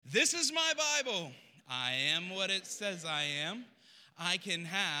This is my Bible. I am what it says I am. I can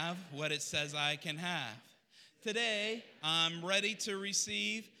have what it says I can have. Today, I'm ready to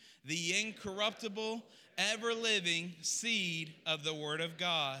receive the incorruptible, ever-living seed of the Word of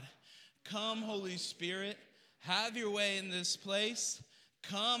God. Come, Holy Spirit, have your way in this place.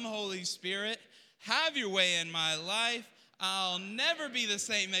 Come, Holy Spirit, have your way in my life. I'll never be the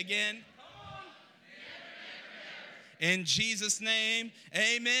same again. In Jesus' name,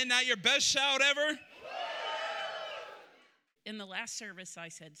 amen. Now your best shout ever. In the last service, I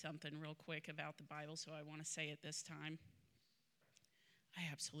said something real quick about the Bible, so I want to say it this time.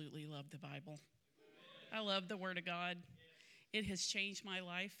 I absolutely love the Bible. I love the Word of God. It has changed my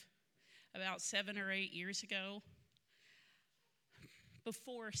life. About 7 or 8 years ago,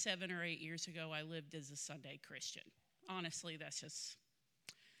 before 7 or 8 years ago, I lived as a Sunday Christian. Honestly, that's just,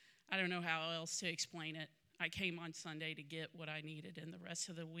 I don't know how else to explain it. I came on Sunday to get what I needed, and the rest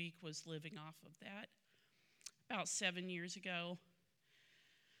of the week was living off of that. About 7 years ago,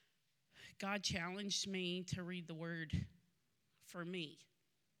 God challenged me to read the Word for me,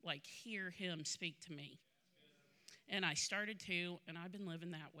 like hear Him speak to me. And I started to, and I've been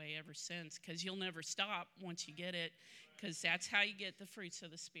living that way ever since, because you'll never stop once you get it, because that's how you get the fruits of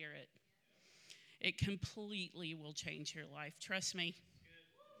the Spirit. It completely will change your life. Trust me.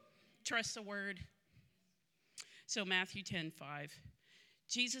 Trust the Word. So Matthew 10:5,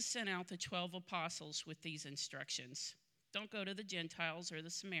 Jesus sent out the 12 apostles with these instructions. Don't go to the Gentiles or the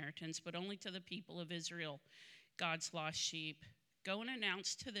Samaritans, but only to the people of Israel, God's lost sheep. Go and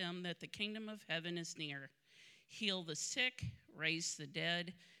announce to them that the kingdom of heaven is near. Heal the sick, raise the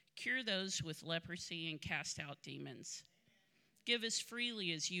dead, cure those with leprosy, and cast out demons. Give as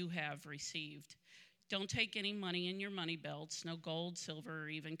freely as you have received. Don't take any money in your money belts, no gold, silver, or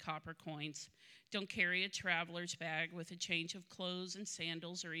even copper coins. Don't carry a traveler's bag with a change of clothes and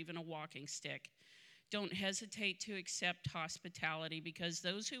sandals or even a walking stick. Don't hesitate to accept hospitality, because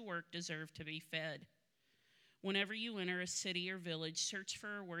those who work deserve to be fed. Whenever you enter a city or village, search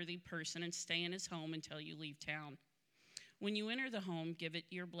for a worthy person and stay in his home until you leave town. When you enter the home, give it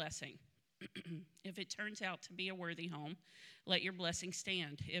your blessing. If it turns out to be a worthy home, let your blessing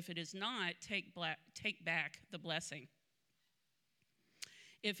stand. If it is not, take back the blessing.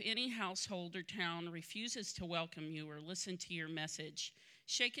 If any household or town refuses to welcome you or listen to your message,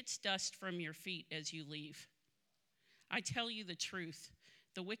 shake its dust from your feet as you leave. I tell you the truth,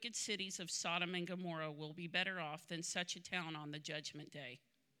 the wicked cities of Sodom and Gomorrah will be better off than such a town on the judgment day.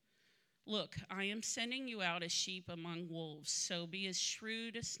 Look, I am sending you out as sheep among wolves, so be as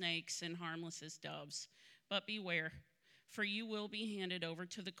shrewd as snakes and harmless as doves. But beware, for you will be handed over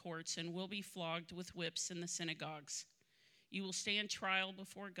to the courts and will be flogged with whips in the synagogues. You will stand trial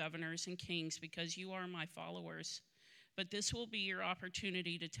before governors and kings because you are my followers. But this will be your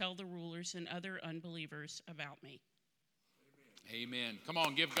opportunity to tell the rulers and other unbelievers about me. Amen. Come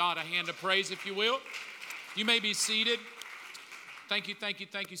on, give God a hand of praise if you will. You may be seated. Thank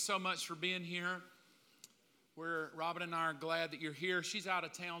you so much for being here. Robin and I are glad that you're here. She's out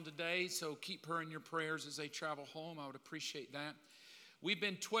of town today, so keep her in your prayers as they travel home. I would appreciate that. We've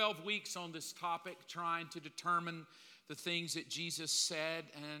been 12 weeks on this topic, trying to determine the things that Jesus said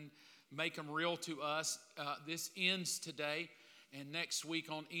and make them real to us. This ends today, and next week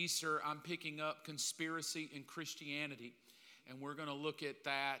on Easter, I'm picking up conspiracy and Christianity, and we're going to look at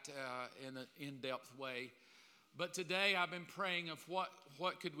that in an in-depth way. But today I've been praying of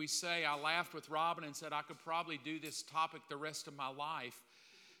what could we say. I laughed with Robin and said I could probably do this topic the rest of my life,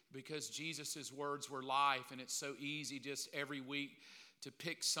 because Jesus' words were life, and it's so easy just every week to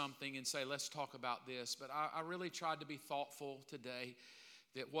pick something and say, let's talk about this. But I really tried to be thoughtful today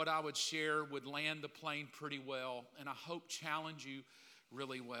that what I would share would land the plane pretty well, and I hope challenge you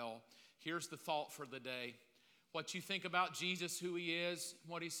really well. Here's the thought for the day. What you think about Jesus, who He is,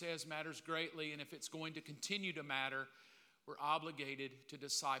 what He says matters greatly, and if it's going to continue to matter, we're obligated to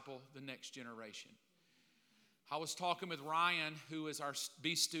disciple the next generation. I was talking with Ryan, who is our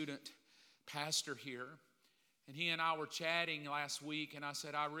B student pastor here, and he and I were chatting last week, and I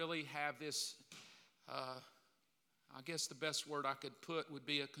said, I really have this, I guess the best word I could put would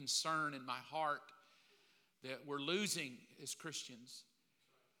be a concern in my heart that we're losing as Christians,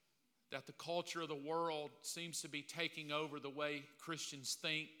 that the culture of the world seems to be taking over the way Christians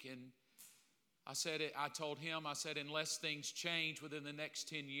think. And I told him, unless things change within the next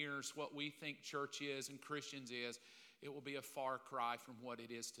 10 years, what we think church is and Christians is, it will be a far cry from what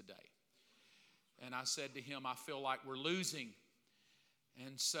it is today. And I said to him, I feel like we're losing.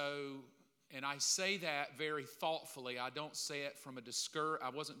 And I say that very thoughtfully. I don't say it from I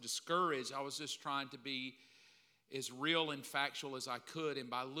wasn't discouraged. I was just trying to be as real and factual as I could. And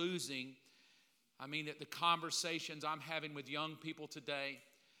by losing, I mean that the conversations I'm having with young people today,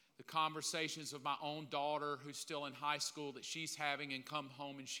 the conversations of my own daughter who's still in high school that she's having and come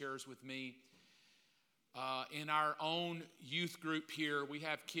home and shares with me. In our own youth group here, we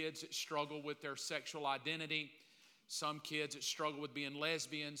have kids that struggle with their sexual identity. Some kids that struggle with being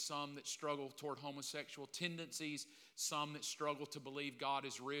lesbian, some that struggle toward homosexual tendencies, some that struggle to believe God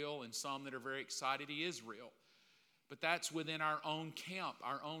is real, and some that are very excited He is real. But that's within our own camp,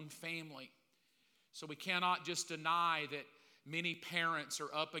 our own family. So we cannot just deny that many parents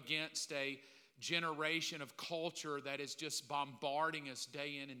are up against a generation of culture that is just bombarding us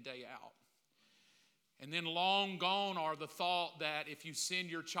day in and day out. And then long gone are the thought that if you send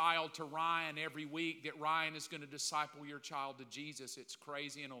your child to Ryan every week, that Ryan is going to disciple your child to Jesus. It's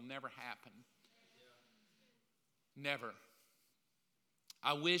crazy and it'll never happen. Never.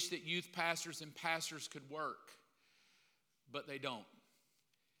 I wish that youth pastors and pastors could work, but they don't.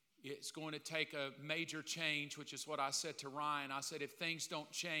 It's going to take a major change, which is what I said to Ryan. I said, if things don't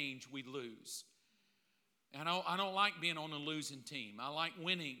change, we lose. And I don't like being on a losing team. I like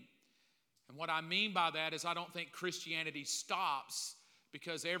winning. And what I mean by that is I don't think Christianity stops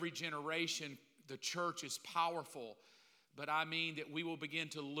because every generation the church is powerful. But I mean that we will begin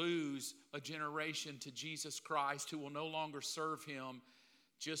to lose a generation to Jesus Christ who will no longer serve Him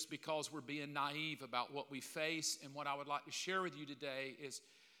just because we're being naive about what we face. And what I would like to share with you today is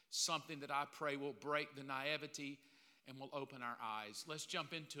something that I pray will break the naivety and will open our eyes. Let's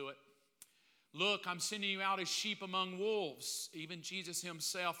jump into it. Look, I'm sending you out as sheep among wolves. Even Jesus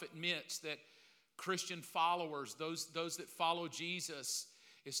Himself admits that Christian followers, those that follow Jesus,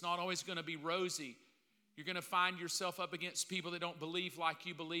 it's not always going to be rosy. You're going to find yourself up against people that don't believe like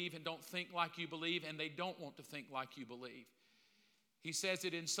you believe and don't think like you believe, and they don't want to think like you believe. He says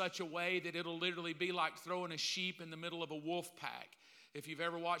it in such a way that it'll literally be like throwing a sheep in the middle of a wolf pack. If you've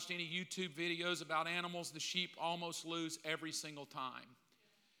ever watched any YouTube videos about animals, the sheep almost lose every single time.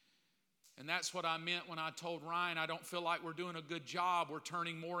 And that's what I meant when I told Ryan, I don't feel like we're doing a good job. We're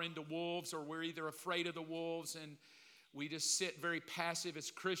turning more into wolves, or we're either afraid of the wolves and we just sit very passive as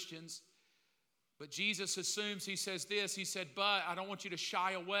Christians. But Jesus assumes, He says this, He said, but I don't want you to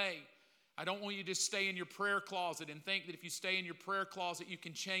shy away. I don't want you to stay in your prayer closet and think that if you stay in your prayer closet, you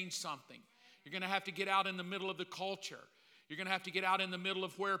can change something. You're going to have to get out in the middle of the culture. You're going to have to get out in the middle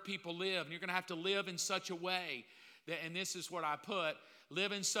of where people live. And you're going to have to live in such a way that, and this is what I put,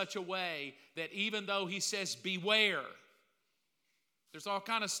 live in such a way that even though He says, beware, there's all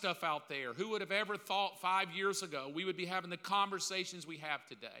kind of stuff out there. Who would have ever thought 5 years ago we would be having the conversations we have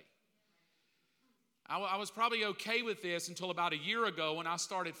today? I was probably okay with this until about a year ago when I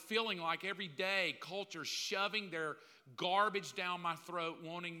started feeling like every day culture shoving their garbage down my throat,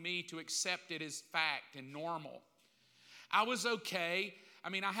 wanting me to accept it as fact and normal. I was okay. I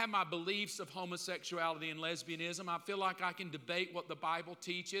mean, I have my beliefs of homosexuality and lesbianism. I feel like I can debate what the Bible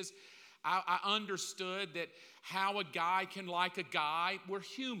teaches. I understood that how a guy can like a guy. We're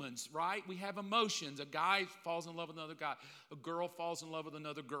humans, right? We have emotions. A guy falls in love with another guy. A girl falls in love with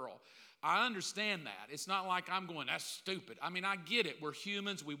another girl. I understand that. It's not like I'm going, that's stupid. I mean, I get it. We're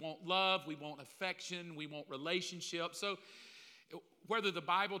humans. We want love. We want affection. We want relationship. So whether the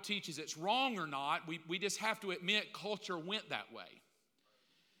Bible teaches it's wrong or not, we just have to admit culture went that way.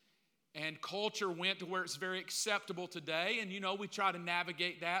 And culture went to where it's very acceptable today. And, we try to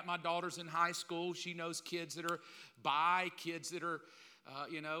navigate that. My daughter's in high school. She knows kids that are bi, kids that are,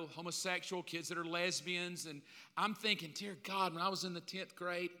 homosexual, kids that are lesbians. And I'm thinking, dear God, when I was in the 10th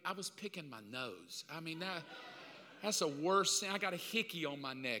grade, I was picking my nose. I mean, that's the worst sin. I got a hickey on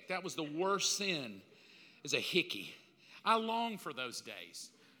my neck. That was the worst sin, is a hickey. I long for those days.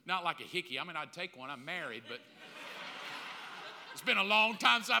 Not like a hickey. I mean, I'd take one. I'm married, but it's been a long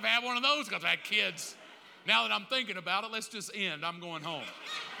time since I've had one of those because I had kids. Now that I'm thinking about it, let's just end. I'm going home.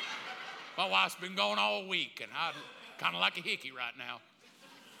 My wife's been going all week, and I'm kind of like a hickey right now.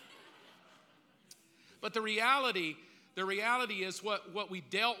 But the reality is what we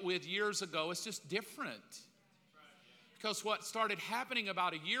dealt with years ago is just different. Because what started happening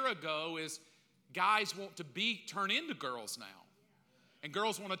about a year ago is guys want to turn into girls now. And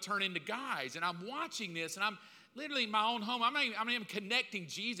girls want to turn into guys. And I'm watching this, and I'm literally in my own home. I'm not even connecting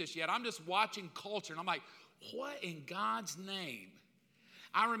Jesus yet. I'm just watching culture. And I'm like, what in God's name?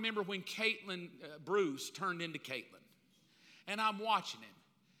 I remember when Bruce turned into Caitlin. And I'm watching him.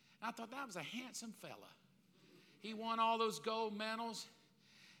 And I thought, that was a handsome fella. He won all those gold medals.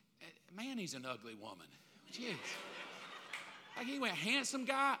 Man, he's an ugly woman. Jeez. Like he went handsome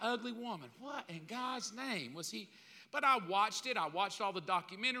guy, ugly woman. What in God's name was he? But I watched it. I watched all the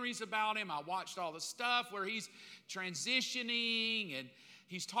documentaries about him. I watched all the stuff where he's transitioning and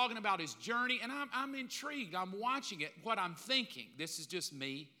he's talking about his journey. And I'm intrigued. I'm watching it. What I'm thinking, this is just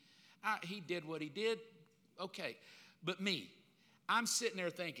me. He did what he did. Okay. But me, I'm sitting there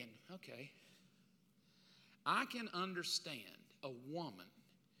thinking, okay, I can understand a woman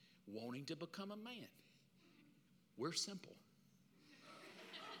wanting to become a man. We're simple.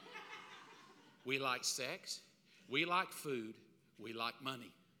 We like sex. We like food. We like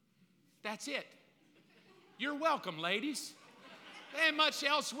money. That's it. You're welcome, ladies. There ain't much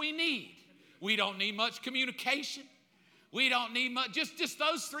else we need. We don't need much communication. We don't need much, just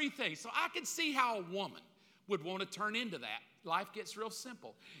those three things. So I can see how a woman would want to turn into that. Life gets real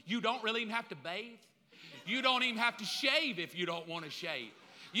simple. You don't really even have to bathe. You don't even have to shave if you don't want to shave.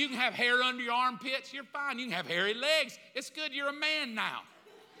 You can have hair under your armpits. You're fine. You can have hairy legs. It's good. You're a man now.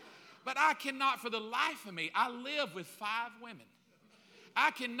 But I cannot for the life of me. I live with 5 women.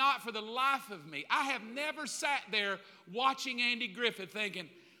 I cannot for the life of me. I have never sat there watching Andy Griffith thinking,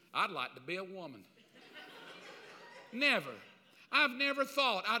 I'd like to be a woman. Never. I've never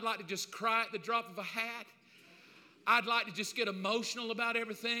thought I'd like to just cry at the drop of a hat. I'd like to just get emotional about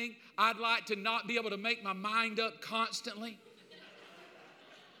everything. I'd like to not be able to make my mind up constantly.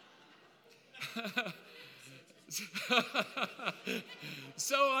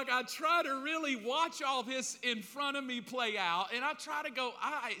 So I try to really watch all this in front of me play out, and I try to go,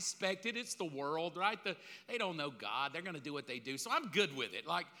 I expect it. It's the world, right? They don't know God. They're going to do what they do. So I'm good with it.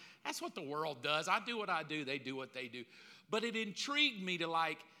 Like, that's what the world does. I do what I do. They do what they do. But it intrigued me to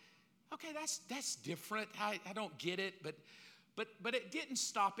like, okay, that's different. I don't get it. But it didn't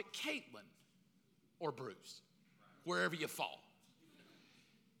stop at Caitlin or Bruce, wherever you fall.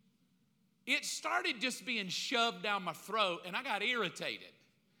 It started just being shoved down my throat, and I got irritated.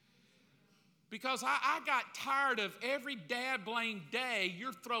 Because I got tired of every dad-blamed day,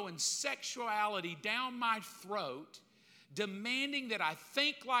 you're throwing sexuality down my throat, demanding that I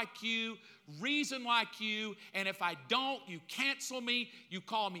think like you, reason like you, and if I don't, you cancel me, you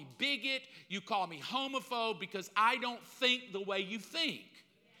call me bigot, you call me homophobe because I don't think the way you think,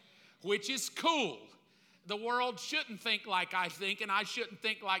 which is cool. The world shouldn't think like I think, and I shouldn't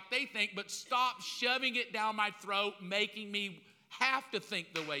think like they think, but stop shoving it down my throat, making me have to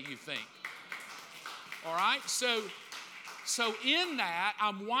think the way you think. All right? So in that,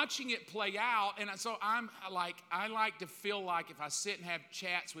 I'm watching it play out, and so I like to feel like if I sit and have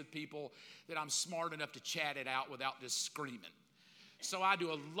chats with people that I'm smart enough to chat it out without just screaming. So I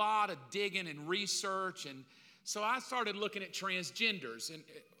do a lot of digging and research, and so I started looking at transgenders, and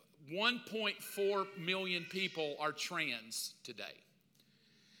 1.4 million people are trans today.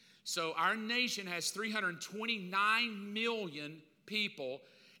 So our nation has 329 million people,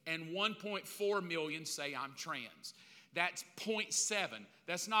 and 1.4 million say I'm trans. That's 0.7.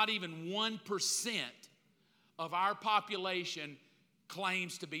 That's not even 1% of our population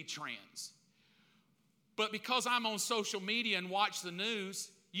claims to be trans. But because I'm on social media and watch the news,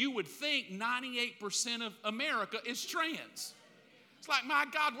 you would think 98% of America is trans. It's like, my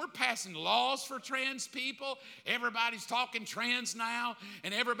God, we're passing laws for trans people. Everybody's talking trans now.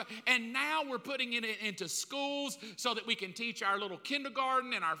 And now we're putting it into schools so that we can teach our little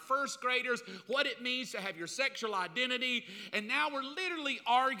kindergarten and our first graders what it means to have your sexual identity. And now we're literally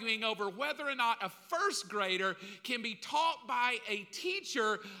arguing over whether or not a first grader can be taught by a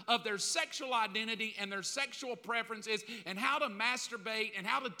teacher of their sexual identity and their sexual preferences and how to masturbate and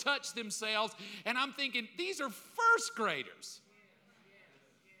how to touch themselves. And I'm thinking, these are first graders.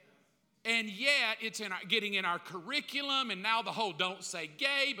 And yet, it's getting in our curriculum, and now the whole don't say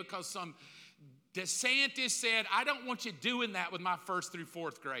gay because some DeSantis said, I don't want you doing that with my first through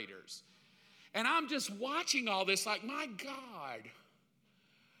fourth graders. And I'm just watching all this like, my God.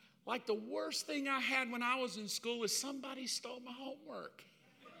 Like the worst thing I had when I was in school is somebody stole my homework.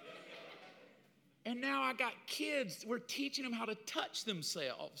 And now I got kids, we're teaching them how to touch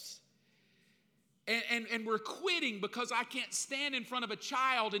themselves. And we're quitting because I can't stand in front of a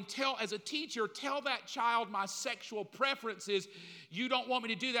child and as a teacher, tell that child my sexual preferences. You don't want me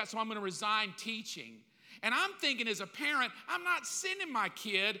to do that, so I'm going to resign teaching. And I'm thinking as a parent, I'm not sending my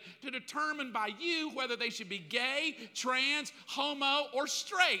kid to determine by you whether they should be gay, trans, homo, or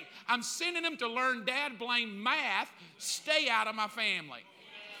straight. I'm sending them to learn dad-blame math. Stay out of my family.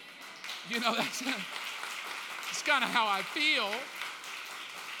 You know, that's kind of how I feel.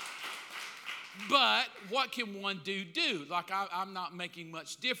 But what can one do? Like, I'm not making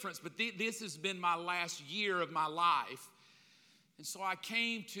much difference, but this has been my last year of my life. And so I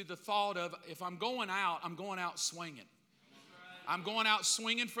came to the thought of, if I'm going out swinging. I'm going out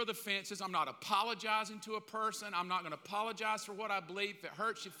swinging for the fences. I'm not apologizing to a person. I'm not going to apologize for what I believe. If it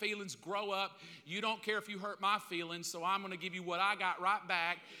hurts your feelings, grow up. You don't care if you hurt my feelings, so I'm going to give you what I got right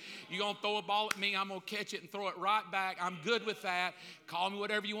back. You're going to throw a ball at me, I'm going to catch it and throw it right back. I'm good with that. Call me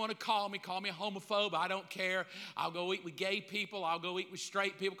whatever you want to call me. Call me a homophobe. I don't care. I'll go eat with gay people. I'll go eat with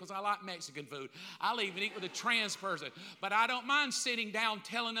straight people because I like Mexican food. I'll even eat with a trans person. But I don't mind sitting down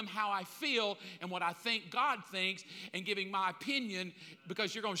telling them how I feel and what I think God thinks and giving my opinion,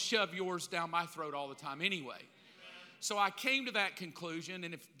 because you're going to shove yours down my throat all the time anyway. So I came to that conclusion,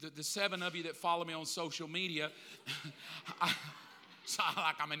 and if the 7 of you that follow me on social media,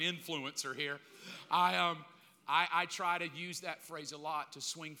 like I'm an influencer here, I try to use that phrase a lot, to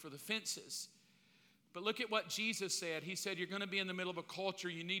swing for the fences. But look at what Jesus said. He said, you're going to be in the middle of a culture.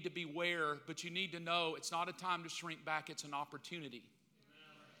 You need to beware, but you need to know it's not a time to shrink back. It's an opportunity.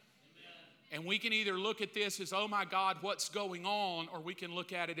 And we can either look at this as, oh my God, what's going on? Or we can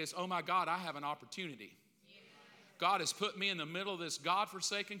look at it as, oh my God, I have an opportunity. God has put me in the middle of this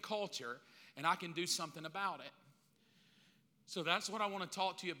God-forsaken culture, and I can do something about it. So that's what I want to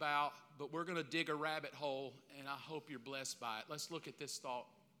talk to you about, but we're going to dig a rabbit hole, and I hope you're blessed by it. Let's look at this thought.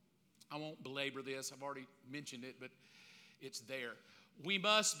 I won't belabor this. I've already mentioned it, but it's there. We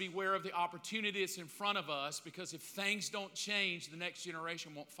must beware of the opportunity that's in front of us, because if things don't change, the next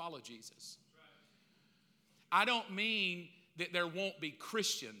generation won't follow Jesus. I don't mean that there won't be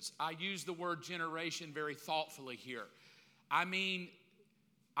Christians. I use the word generation very thoughtfully here. I mean,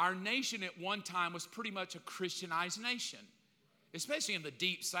 our nation at one time was pretty much a Christianized nation, especially in the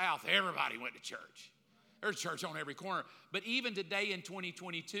deep South. Everybody went to church. There's church on every corner. But even today in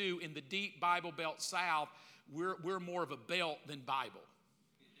 2022, in the deep Bible Belt South, we're more of a belt than Bible.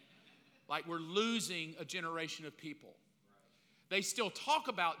 Like we're losing a generation of people. They still talk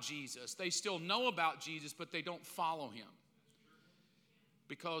about Jesus. They still know about Jesus, but they don't follow him.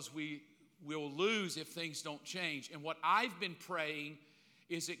 Because we will lose if things don't change. And what I've been praying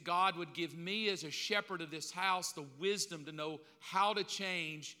is that God would give me as a shepherd of this house the wisdom to know how to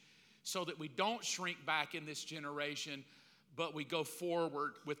change so that we don't shrink back in this generation, but we go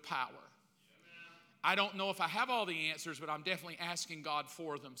forward with power. I don't know if I have all the answers, but I'm definitely asking God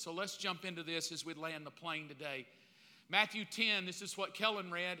for them. So let's jump into this as we land the plane today. Matthew 10, this is what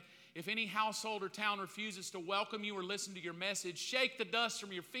Kellen read. If any household or town refuses to welcome you or listen to your message, shake the dust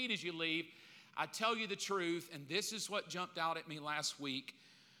from your feet as you leave. I tell you the truth, and this is what jumped out at me last week,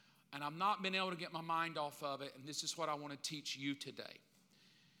 and I've not been able to get my mind off of it, and this is what I want to teach you today.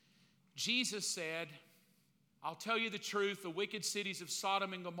 Jesus said, I'll tell you the truth, the wicked cities of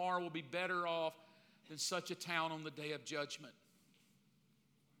Sodom and Gomorrah will be better off than such a town on the day of judgment.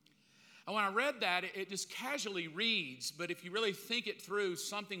 And when I read that, it just casually reads, but if you really think it through,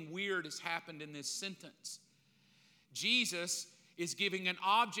 something weird has happened in this sentence. Jesus is giving an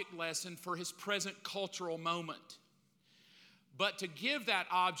object lesson for his present cultural moment. But to give that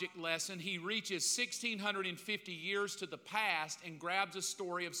object lesson, he reaches 1,650 years to the past and grabs a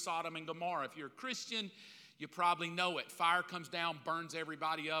story of Sodom and Gomorrah. If you're a Christian, you probably know it. Fire comes down, burns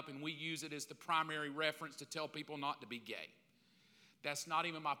everybody up, and we use it as the primary reference to tell people not to be gay. That's not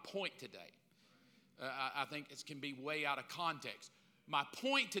even my point today. I think it can be way out of context. My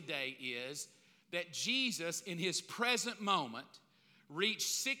point today is that Jesus, in his present moment,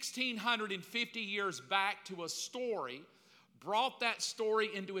 reached 1,650 years back to a story, brought that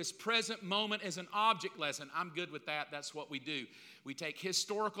story into his present moment as an object lesson. I'm good with that. That's what we do. We take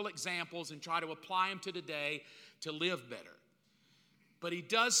historical examples and try to apply them to today to live better. But he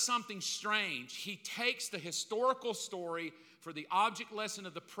does something strange. He takes the historical story for the object lesson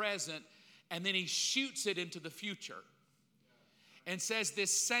of the present, and then he shoots it into the future and says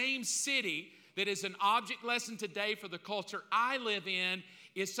this same city that is an object lesson today for the culture I live in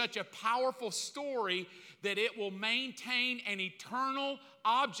is such a powerful story that it will maintain an eternal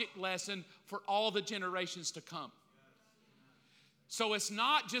object lesson for all the generations to come. So it's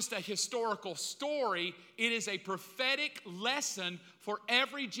not just a historical story, it is a prophetic lesson for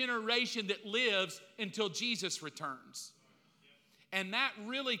every generation that lives until Jesus returns. And that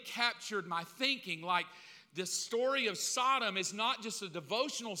really captured my thinking. Like, the story of Sodom is not just a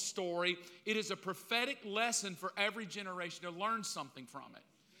devotional story, it is a prophetic lesson for every generation to learn something from it.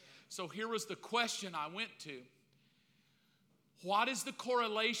 So here was the question I went to. What is the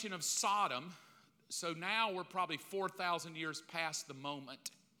correlation of Sodom? So now we're probably 4,000 years past the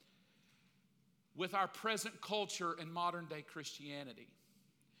moment, with our present culture and modern day Christianity.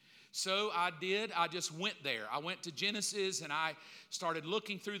 So I just went there. I went to Genesis and I started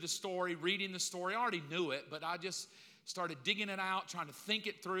looking through the story, reading the story. I already knew it, but I just started digging it out, trying to think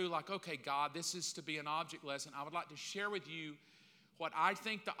it through, like, okay, God, this is to be an object lesson. I would like to share with you what I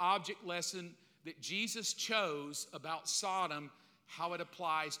think the object lesson that Jesus chose about Sodom, how it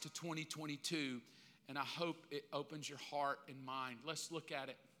applies to 2022. And I hope it opens your heart and mind. Let's look at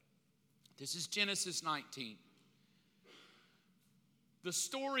it. This is Genesis 19. The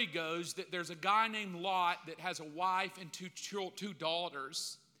story goes that there's a guy named Lot that has a wife and two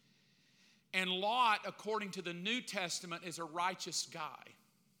daughters. And Lot, according to the New Testament, is a righteous guy.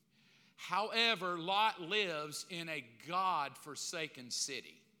 However, Lot lives in a God-forsaken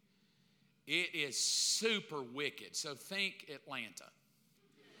city. It is super wicked. So think Atlanta.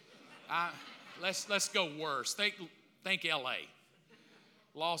 Let's go worse. Think LA.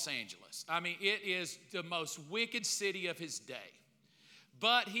 Los Angeles. I mean, it is the most wicked city of his day.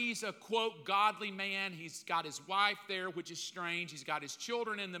 But he's a, quote, godly man. He's got his wife there, which is strange. He's got his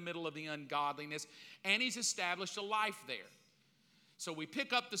children in the middle of the ungodliness. And he's established a life there. So we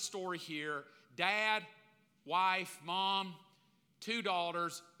pick up the story here. Dad, wife, mom, two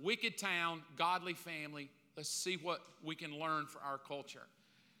daughters, wicked town, godly family. Let's see what we can learn for our culture.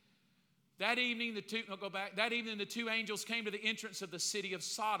 That evening, the two angels came to the entrance of the city of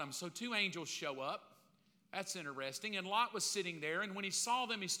Sodom. So two angels show up. That's interesting. And Lot was sitting there, and when he saw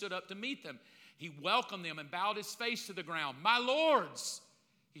them, he stood up to meet them. He welcomed them and bowed his face to the ground. "My lords,"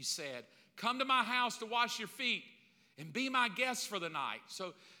 he said, "come to my house to wash your feet and be my guests for the night."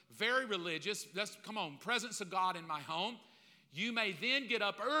 So very religious. Come on, presence of God in my home. "You may then get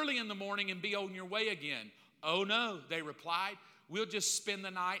up early in the morning and be on your way again." "Oh no," they replied. "We'll just spend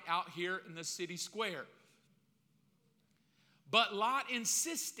the night out here in the city square." But Lot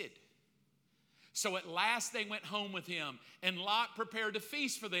insisted. So at last they went home with him, and Lot prepared a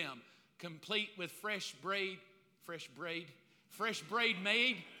feast for them, complete with fresh braid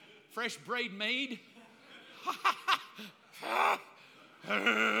made.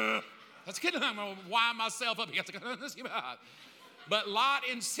 That's good. I'm going to wind myself up. But Lot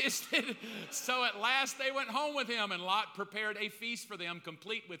insisted. So at last they went home with him, and Lot prepared a feast for them,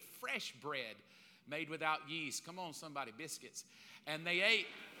 complete with fresh bread made without yeast. Come on, somebody, biscuits. And they ate.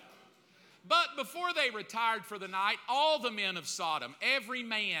 But before they retired for the night, all the men of Sodom, every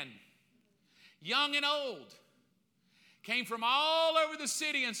man, young and old, came from all over the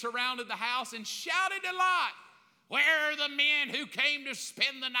city and surrounded the house and shouted to Lot, "Where are the men who came to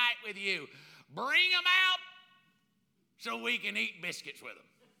spend the night with you? Bring them out so we can eat biscuits with them.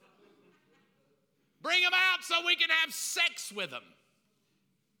 Bring them out so we can have sex with them."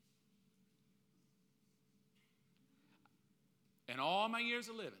 In all my years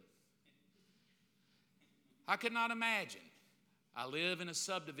of living, I could not imagine. I live in a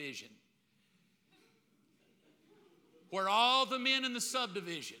subdivision where all the men in the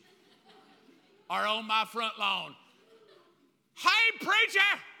subdivision are on my front lawn. "Hey,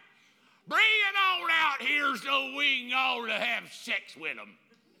 preacher, bring it on out here so we can all have sex with them."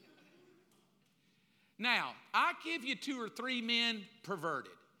 Now, I give you 2 or 3 men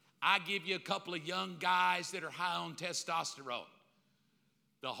perverted. I give you a couple of young guys that are high on testosterone.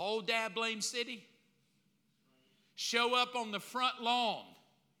 The whole dad blame city show up on the front lawn.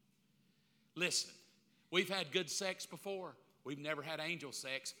 Listen, we've had good sex before. We've never had angel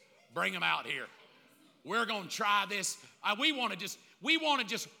sex. Bring them out here. We're going to try this. We want to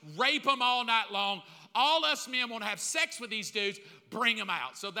just rape them all night long. All us men want to have sex with these dudes. Bring them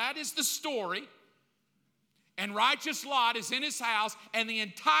out. So that is the story. And righteous Lot is in his house, and the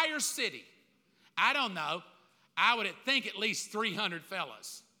entire city, I don't know, I would think at least 300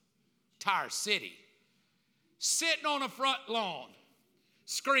 fellas. Entire city. Sitting on a front lawn,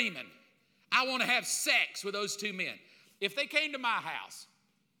 screaming, "I want to have sex with those 2 men." If they came to my house,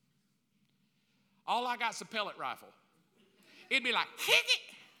 all I got is a pellet rifle. It'd be like, "Hick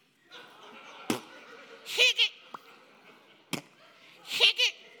it, hick it, hick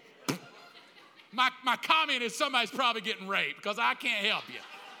it." My comment is somebody's probably getting raped because I can't help you.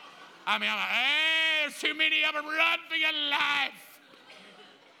 I mean, I'm like, "Hey, there's too many of them. Run for your life."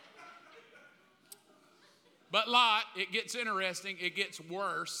 But Lot, it gets interesting. It gets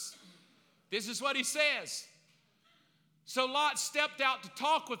worse. This is what he says. "So Lot stepped out to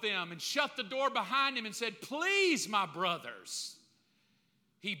talk with them and shut the door behind him and said, 'Please, my brothers,'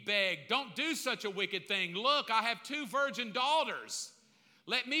 he begged, 'don't do such a wicked thing. Look, I have 2 virgin daughters.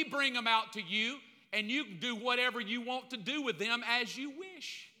 Let me bring them out to you, and you can do whatever you want to do with them as you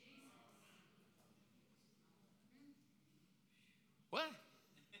wish.'" What?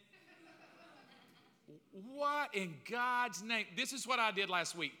 What in God's name? This is what I did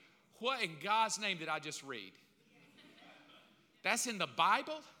last week. What in God's name did I just read? That's in the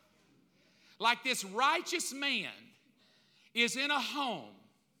Bible? Like this righteous man is in a home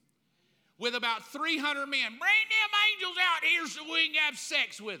with about 300 men. Bring them angels out here so we can have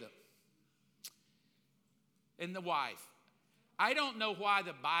sex with them. And the wife. I don't know why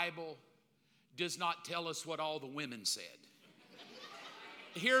the Bible does not tell us what all the women said.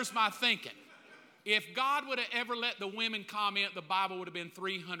 Here's my thinking. If God would have ever let the women comment, the Bible would have been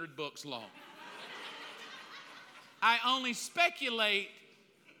 300 books long. I only speculate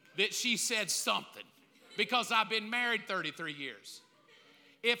that she said something because I've been married 33 years.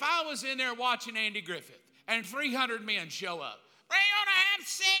 If I was in there watching Andy Griffith and 300 men show up, we're going to have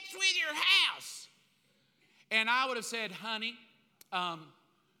sex with your house. And I would have said, honey,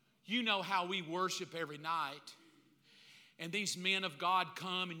 you know how we worship every night. And these men of God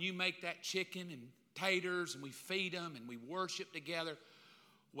come and you make that chicken and taters and we feed them and we worship together.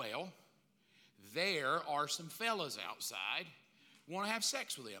 Well, there are some fellas outside who want to have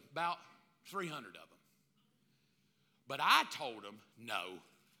sex with them, about 300 of them. But I told them, no,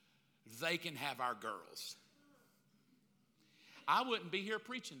 they can have our girls. I wouldn't be here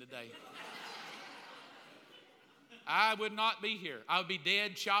preaching today. I would not be here. I would be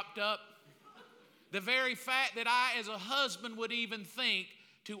dead, chopped up. The very fact that I, as a husband, would even think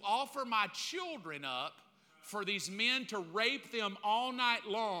to offer my children up for these men to rape them all night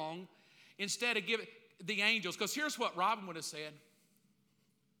long instead of giving the angels. Because here's what Robin would have said.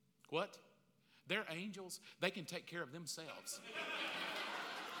 What? They're angels. They can take care of themselves.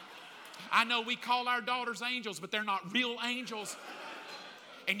 I know we call our daughters angels, but they're not real angels.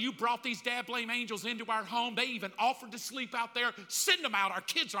 And you brought these dad blame angels into our home. They even offered to sleep out there. Send them out. Our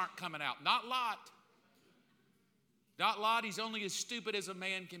kids aren't coming out. Not Lot. Not Lot. He's only as stupid as a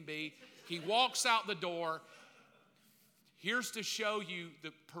man can be. He walks out the door. Here's to show you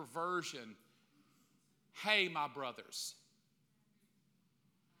the perversion. Hey, my brothers.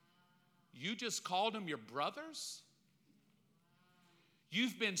 You just called them your brothers?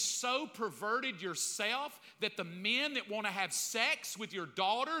 You've been so perverted yourself that the men that want to have sex with your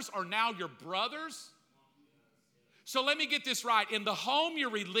daughters are now your brothers? So let me get this right. In the home,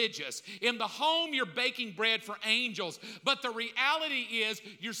 you're religious. In the home, you're baking bread for angels. But the reality is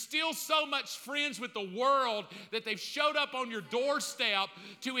you're still so much friends with the world that they've showed up on your doorstep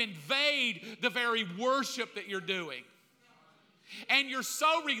to invade the very worship that you're doing. And you're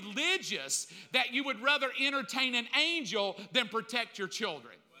so religious that you would rather entertain an angel than protect your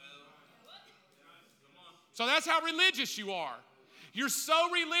children. So that's how religious you are. You're so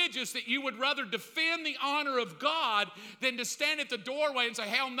religious that you would rather defend the honor of God than to stand at the doorway and say,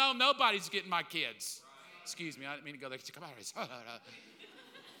 hell no, nobody's getting my kids. Excuse me, I didn't mean to go there. Come on.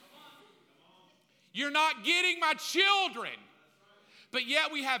 You're not getting my children. But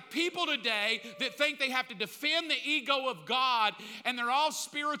yet we have people today that think they have to defend the ego of God, and they're all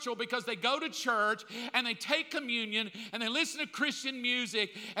spiritual because they go to church and they take communion and they listen to Christian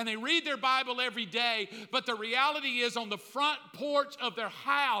music and they read their Bible every day. But the reality is on the front porch of their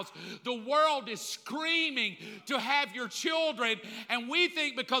house, the world is screaming to have your children, and we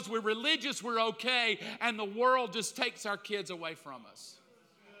think because we're religious we're okay, and the world just takes our kids away from us.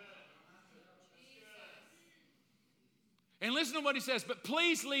 And listen to what he says, but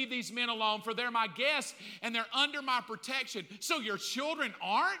please leave these men alone, for they're my guests and they're under my protection. So your children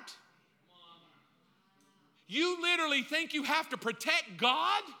aren't? You literally think you have to protect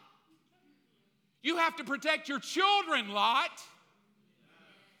God? You have to protect your children, Lot.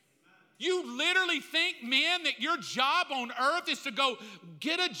 You literally think, men, that your job on earth is to go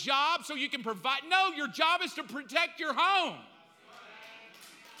get a job so you can provide. No, your job is to protect your home.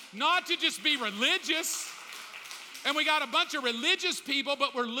 Not to just be religious. And we got a bunch of religious people,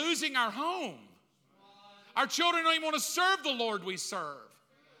 but we're losing our home. Our children don't even want to serve the Lord we serve.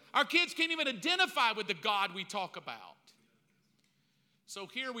 Our kids can't even identify with the God we talk about. So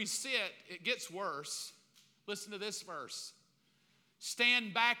here we sit. It gets worse. Listen to this verse.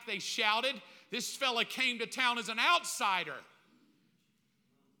 Stand back, they shouted. This fella came to town as an outsider.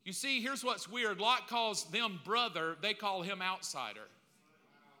 You see, here's what's weird. Lot calls them brother. They call him outsider.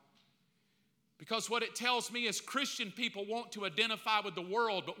 Because what it tells me is Christian people want to identify with the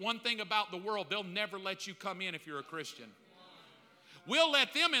world, but one thing about the world, they'll never let you come in if you're a Christian. We'll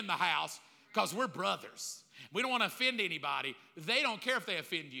let them in the house because we're brothers. We don't want to offend anybody. They don't care if they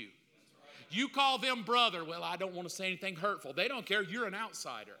offend you. You call them brother, well, I don't want to say anything hurtful. They don't care. You're an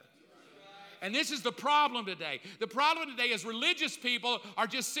outsider. And this is the problem today. The problem today is religious people are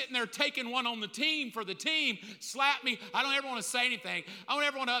just sitting there taking one on the team for the team. Slap me. I don't ever want to say anything. I don't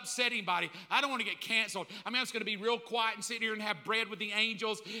ever want to upset anybody. I don't want to get canceled. I'm just going to be real quiet and sit here and have bread with the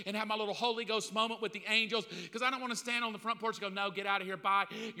angels and have my little Holy Ghost moment with the angels because I don't want to stand on the front porch and go, no, get out of here. Bye.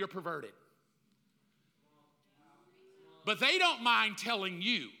 You're perverted. But they don't mind telling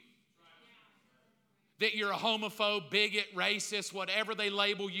you that you're a homophobe, bigot, racist, whatever they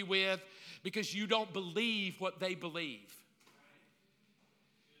label you with, because you don't believe what they believe.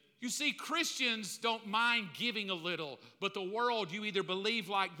 You see, Christians don't mind giving a little, but the world, you either believe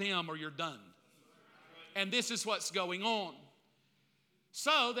like them or you're done. And this is what's going on.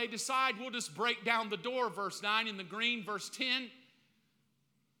 So they decide we'll just break down the door, verse 9 in the green, verse 10.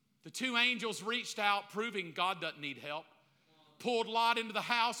 The two angels reached out, proving God doesn't need help. Pulled Lot into the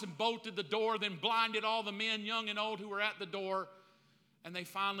house and bolted the door, then blinded all the men, young and old, who were at the door. And they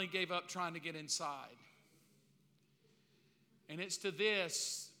finally gave up trying to get inside. And it's to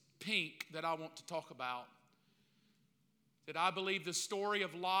this pink that I want to talk about. That I believe the story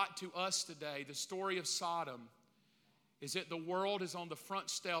of Lot to us today, the story of Sodom, is that the world is on the front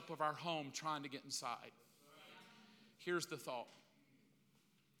step of our home trying to get inside. Here's the thought.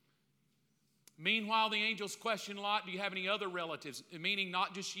 Meanwhile, the angels question Lot, do you have any other relatives? Meaning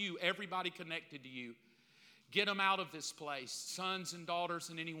not just you, everybody connected to you. Get them out of this place, sons and daughters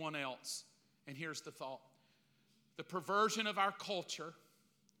and anyone else. And here's the thought. The perversion of our culture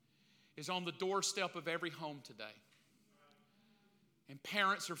is on the doorstep of every home today. And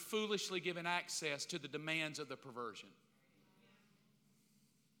parents are foolishly given access to the demands of the perversion.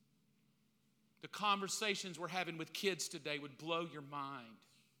 The conversations we're having with kids today would blow your mind.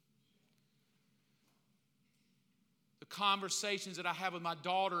 The conversations that I have with my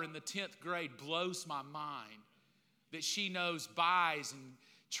daughter in the 10th grade blows my mind. That she knows bis and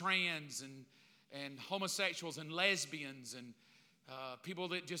trans and homosexuals and lesbians and people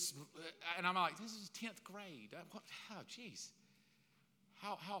that just, and I'm like, this is 10th grade.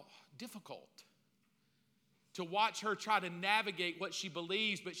 How difficult to watch her try to navigate what she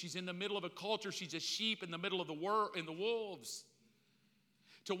believes, but she's in the middle of a culture. She's a sheep in the middle of the world, in the wolves.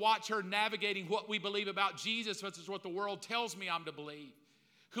 To watch her navigating what we believe about Jesus versus what the world tells me I'm to believe.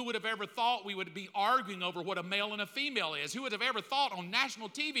 Who would have ever thought we would be arguing over what a male and a female is? Who would have ever thought on national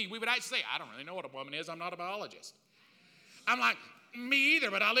TV we would actually say, I don't really know what a woman is. I'm not a biologist. I'm like, me either,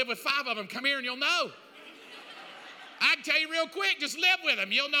 but I live with 5 of them. Come here and you'll know. I can tell you real quick, just live with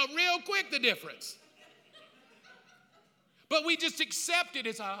them. You'll know real quick the difference. But we just accept it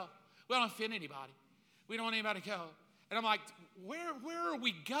as, we don't offend anybody. We don't want anybody to go. And I'm like, where are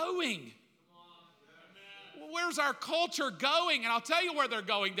we going? Where's our culture going? And I'll tell you where they're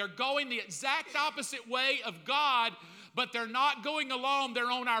going. They're going the exact opposite way of God, but they're not going alone.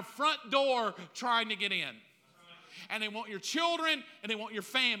 They're on our front door trying to get in. And they want your children and they want your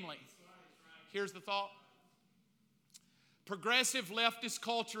family. Here's the thought. Progressive leftist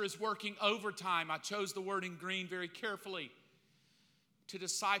culture is working overtime. I chose the word in green very carefully. To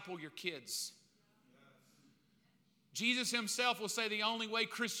disciple your kids. Jesus himself will say the only way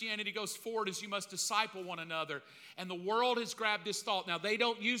Christianity goes forward is you must disciple one another. And the world has grabbed this thought. Now, they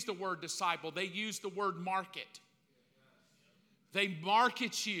don't use the word disciple. They use the word market. They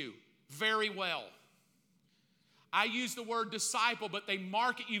market you very well. I use the word disciple, but they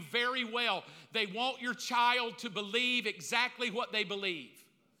market you very well. They want your child to believe exactly what they believe.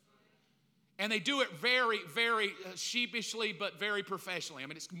 And they do it very, very sheepishly, but very professionally. I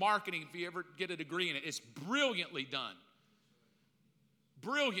mean, it's marketing. If you ever get a degree in it, it's brilliantly done.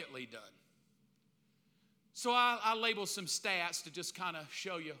 Brilliantly done. So I label some stats to just kind of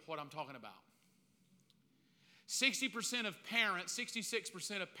show you what I'm talking about. 60% of parents,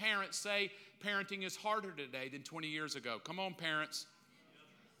 66% of parents say parenting is harder today than 20 years ago. Come on, parents.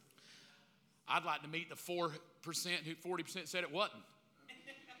 I'd like to meet the 4% who 40% said it wasn't.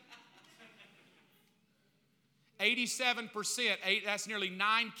 87%, that's nearly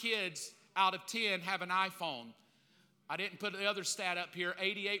 9 kids out of 10 have an iPhone. I didn't put the other stat up here.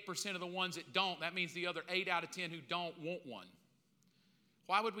 88% of the ones that don't, that means the other 8 out of 10 who don't want one.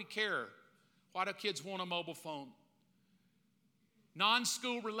 Why would we care? Why do kids want a mobile phone?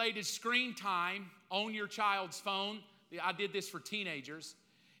 Non-school related screen time on your child's phone, I did this for teenagers,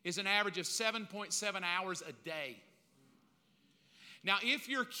 is an average of 7.7 hours a day. Now, if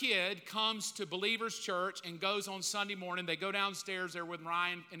your kid comes to Believers Church and goes on Sunday morning, they go downstairs there with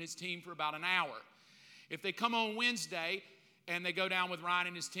Ryan and his team for about an hour. If they come on Wednesday and they go down with Ryan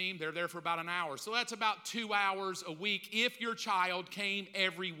and his team, they're there for about an hour. So that's about 2 hours a week if your child came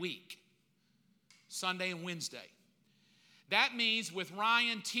every week, Sunday and Wednesday. That means with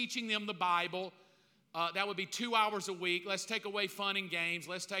Ryan teaching them the Bible, that would be 2 hours a week. Let's take away fun and games.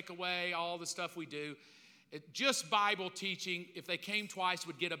 Let's take away all the stuff we do. Just Bible teaching, if they came twice,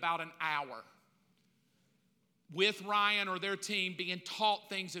 would get about an hour with Ryan or their team being taught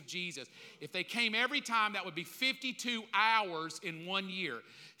things of Jesus. If they came every time, that would be 52 hours in 1 year.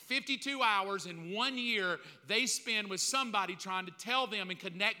 52 hours in 1 year they spend with somebody trying to tell them and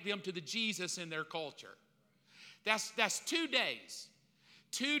connect them to the Jesus in their culture. That's 2 days.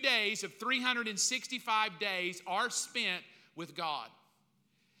 2 days of 365 days are spent with God.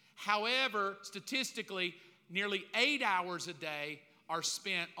 However, statistically, nearly 8 hours a day are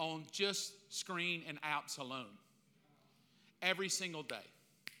spent on just screen and apps alone. Every single day.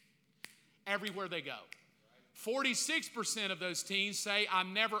 Everywhere they go. 46% of those teens say,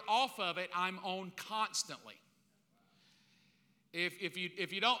 I'm never off of it, I'm on constantly. If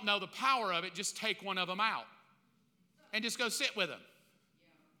you don't know the power of it, just take one of them out and just go sit with them.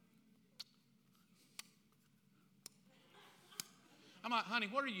 I'm like, honey,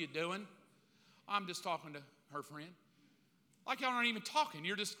 what are you doing? I'm just talking to her friend. Like y'all aren't even talking,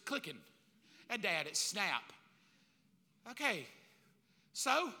 you're just clicking. And Dad, it's Snap. Okay,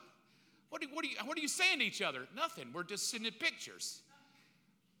 so what are you saying to each other? Nothing, we're just sending pictures.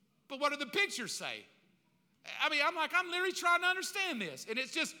 But what do the pictures say? I mean, I'm literally trying to understand this. And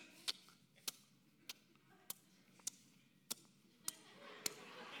it's just,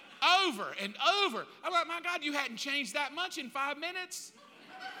 over and over. I'm like, my God, you hadn't changed that much in 5 minutes.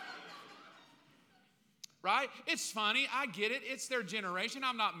 Right? It's funny. I get it. It's their generation.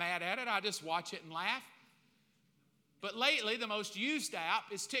 I'm not mad at it. I just watch it and laugh. But lately, the most used app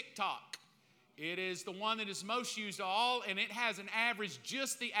is TikTok. It is the one that is most used of all, and it has an average,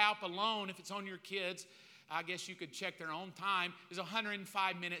 just the app alone, if it's on your kids, I guess you could check their own time, is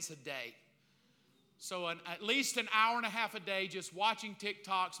 105 minutes a day. So at least an hour and a half a day just watching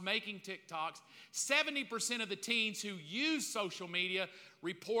TikToks, making TikToks. 70% of the teens who use social media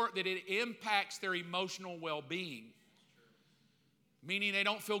report that it impacts their emotional well-being. Meaning they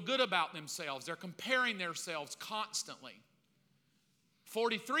don't feel good about themselves. They're comparing themselves constantly.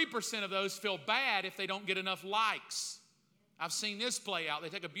 43% of those feel bad if they don't get enough likes. I've seen this play out. They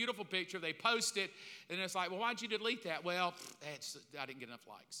take a beautiful picture, they post it, and it's like, well, why'd you delete that? Well, I didn't get enough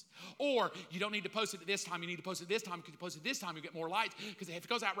likes. Or you don't need to post it at this time, you need to post it this time, because you post it this time, you get more likes. Because if it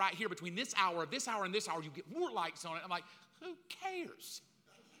goes out right here between this hour, and this hour, you get more likes on it. I'm like, who cares?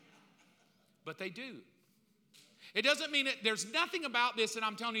 But they do. It doesn't mean that there's nothing about this that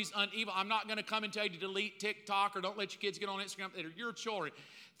I'm telling you is unevil. I'm not going to come and tell you to delete TikTok or don't let your kids get on Instagram. They're your children.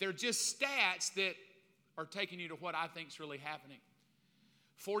 They're just stats that are taking you to what I think is really happening.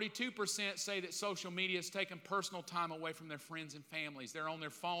 42% say that social media has taken personal time away from their friends and families. They're on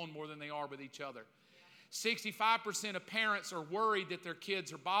their phone more than they are with each other. 65% of parents are worried that their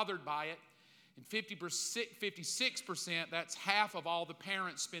kids are bothered by it. And 56%, that's half of all the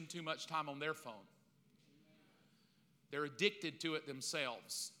parents, spend too much time on their phone. They're addicted to it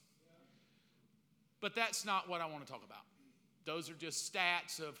themselves. But that's not what I want to talk about. Those are just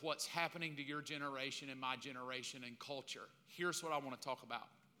stats of what's happening to your generation and my generation and culture. Here's what I want to talk about.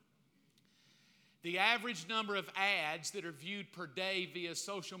 The average number of ads that are viewed per day via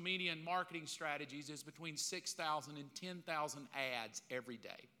social media and marketing strategies is between 6,000 and 10,000 ads every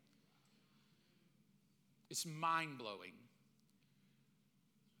day. It's mind-blowing.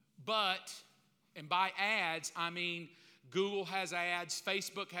 But, and by ads, I mean Google has ads,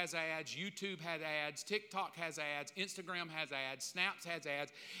 Facebook has ads, YouTube has ads, TikTok has ads, Instagram has ads, Snaps has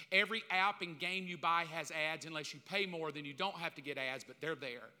ads. Every app and game you buy has ads. Unless you pay more, then you don't have to get ads, but they're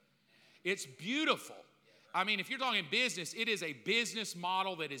there. It's beautiful. I mean, if you're talking business, it is a business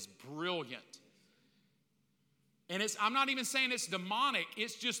model that is brilliant. And I'm not even saying it's demonic.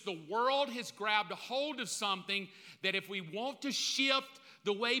 It's just the world has grabbed a hold of something that if we want to shift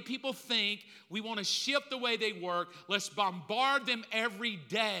the way people think, we want to shift the way they work, let's bombard them every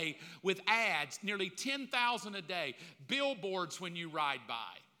day with ads, nearly 10,000 a day, billboards when you ride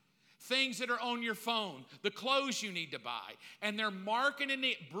by, things that are on your phone, the clothes you need to buy, and they're marketing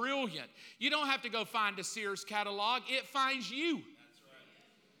it brilliant. You don't have to go find a Sears catalog, it finds you. That's right.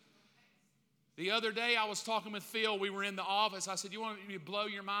 The other day I was talking with Phil, we were in the office, I said, you want me to blow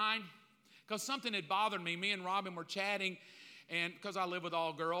your mind? Because something had bothered me. Me and Robin were chatting, and because I live with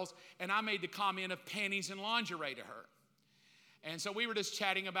all girls, and I made the comment of panties and lingerie to her. And so we were just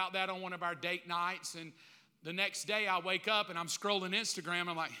chatting about that on one of our date nights, and the next day I wake up and I'm scrolling Instagram,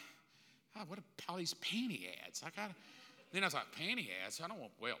 and I'm like, oh, what are all these panty ads? Then I was like, panty ads? I don't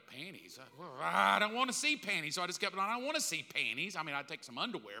want, panties. I don't want to see panties. So I just kept on, I don't want to see panties. I mean, I'd take some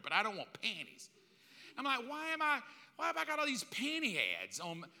underwear, but I don't want panties. I'm like, why have I got all these panty ads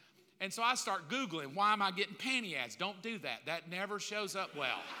on? And so I start Googling, why am I getting panty ads? Don't do that. That never shows up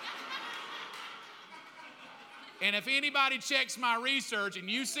well. And if anybody checks my research and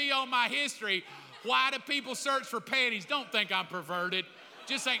you see on my history, why do people search for panties? Don't think I'm perverted.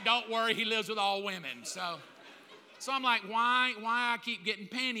 Just think, don't worry, he lives with all women. So So I'm like, why I keep getting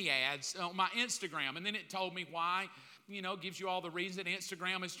panty ads on my Instagram? And then it told me why. You know, gives you all the reasons that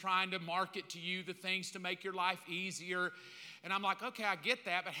Instagram is trying to market to you the things to make your life easier. And I'm like, okay, I get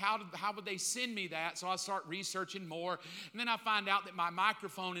that, but how would they send me that? So I start researching more. And then I find out that my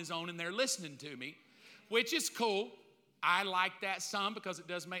microphone is on and they're listening to me, which is cool. I like that some because it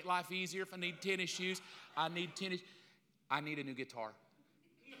does make life easier. If I need tennis shoes, I need a new guitar.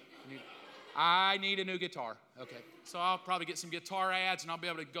 I need a new guitar. Okay, so I'll probably get some guitar ads and I'll be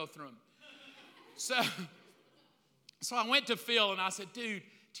able to go through them. So I went to Phil and I said, dude,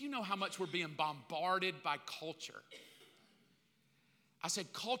 do you know how much we're being bombarded by culture? I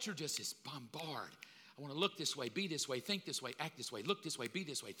said, culture just is bombard. I want to look this way, be this way, think this way, act this way, look this way, be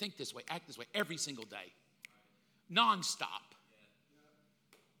this way, think this way, act this way, every single day. Nonstop.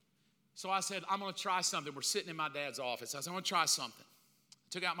 So I said, I'm going to try something. We're sitting in my dad's office. I said, I'm going to try something. I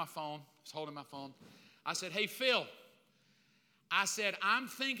took out my phone. I was holding my phone. I said, hey, Phil. I said, I'm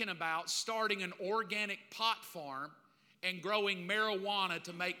thinking about starting an organic pot farm and growing marijuana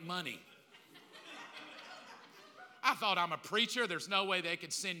to make money. I thought, I'm a preacher. There's no way they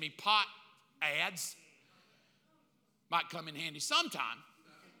could send me pot ads. Might come in handy sometime.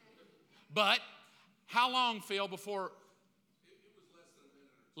 But how long, Phil, before? It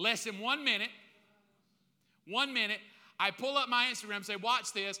was less than a minute. Less than 1 minute. 1 minute. I pull up my Instagram and say,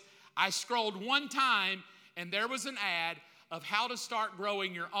 watch this. I scrolled one time and there was an ad of how to start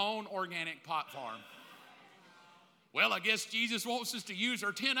growing your own organic pot farm. Well, I guess Jesus wants us to use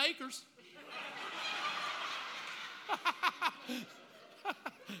our 10 acres.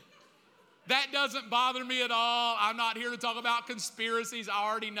 That doesn't bother me at all. I'm not here to talk about conspiracies. I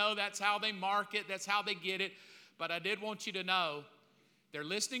already know that's how they market, that's how they get it. But I did want you to know they're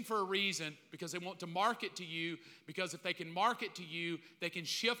listening for a reason, because they want to market to you, because if they can market to you, they can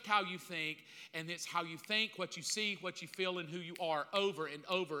shift how you think, and it's how you think, what you see, what you feel, and who you are over and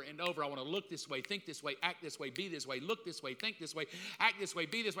over and over. I want to look this way, think this way, act this way, be this way, look this way, think this way, act this way,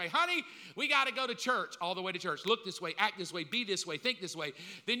 be this way. Honey, we got to go to church, all the way to church. Look this way, act this way, be this way, think this way.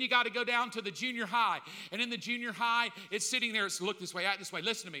 Then you got to go down to the junior high, and in the junior high, it's sitting there, it's look this way, act this way,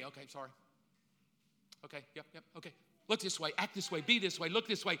 listen to me. Okay, sorry. Okay, yep, okay. Look this way, act this way, be this way, look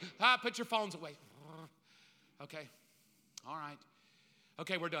this way. Put your phones away. Okay, all right.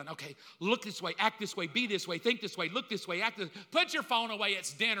 Okay, we're done. Okay, look this way, act this way, be this way, think this way, look this way, act this way. Put your phone away,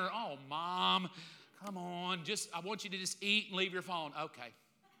 it's dinner. Oh, Mom, come on. I want you to just eat and leave your phone. Okay.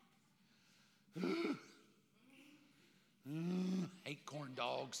 Hate corn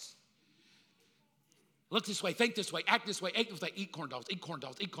dogs. Look this way, think this way, act this way, act this way, eat corn dogs, eat corn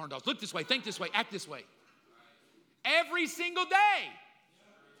dogs, eat corn dogs. Look this way, think this way, act this way. Every single day.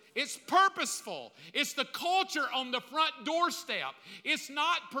 It's purposeful. It's the culture on the front doorstep. It's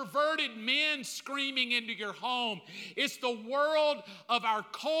not perverted men screaming into your home. It's the world of our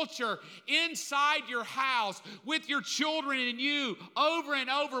culture inside your house with your children and you over and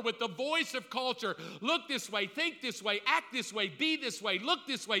over with the voice of culture. Look this way, think this way, act this way, be this way, look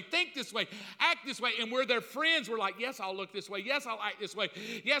this way, think this way, act this way. And we're their friends. We're like, yes, I'll look this way. Yes, I'll act this way.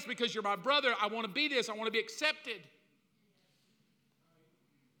 Yes, because you're my brother. I want to be this. I want to be accepted.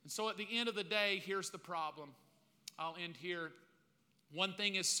 And so at the end of the day, here's the problem. I'll end here. One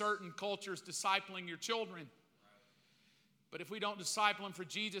thing is certain, culture is discipling your children. But if we don't disciple them for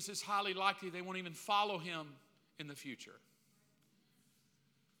Jesus, it's highly likely they won't even follow him in the future.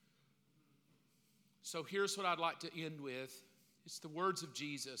 So here's what I'd like to end with. It's the words of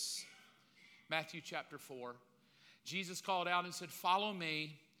Jesus. Matthew chapter 4. Jesus called out and said, follow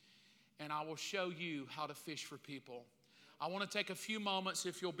me, and I will show you how to fish for people. I want to take a few moments,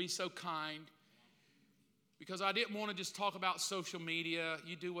 if you'll be so kind, because I didn't want to just talk about social media.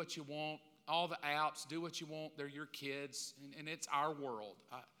 You do what you want. All the apps, do what you want. They're your kids, and it's our world.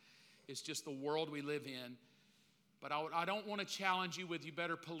 It's just the world we live in. But I don't want to challenge you with you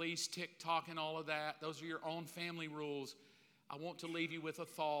better police TikTok and all of that. Those are your own family rules. I want to leave you with a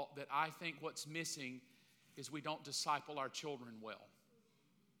thought that I think what's missing is we don't disciple our children well.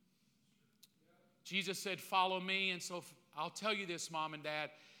 Jesus said, follow me, and so I'll tell you this, Mom and Dad,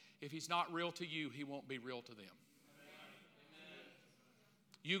 if he's not real to you, he won't be real to them. Amen.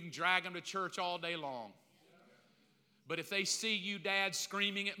 You can drag them to church all day long. But if they see you, Dad,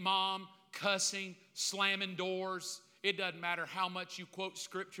 screaming at Mom, cussing, slamming doors, it doesn't matter how much you quote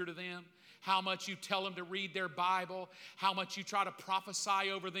scripture to them, how much you tell them to read their Bible, how much you try to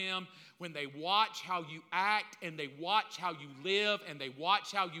prophesy over them. When they watch how you act and they watch how you live and they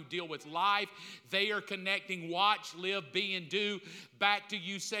watch how you deal with life, they are connecting watch, live, be, and do back to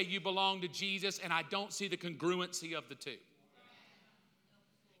you say you belong to Jesus, and I don't see the congruency of the two.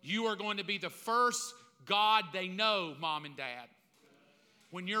 You are going to be the first God, they know mom and dad.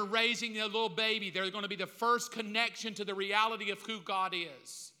 When you're raising a little baby, they're going to be the first connection to the reality of who God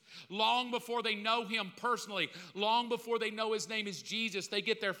is. Long before they know Him personally, long before they know His name is Jesus, they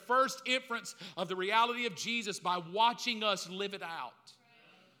get their first inference of the reality of Jesus by watching us live it out.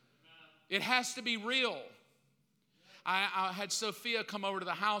 It has to be real. I had Sophia come over to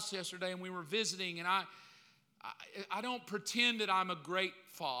the house yesterday, and we were visiting, and I don't pretend that I'm a great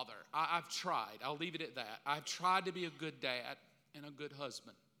father. I've tried. I'll leave it at that. I've tried to be a good dad and a good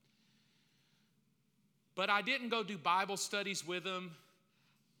husband. But I didn't go do Bible studies with them.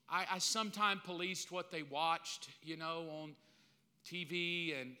 I sometimes policed what they watched, on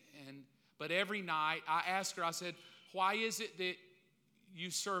TV. But every night I asked her, I said, why is it that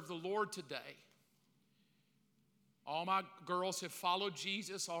you serve the Lord today? All my girls have followed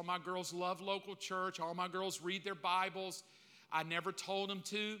Jesus. All my girls love local church. All my girls read their Bibles. I never told them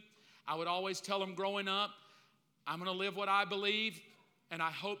to. I would always tell them growing up, I'm going to live what I believe, and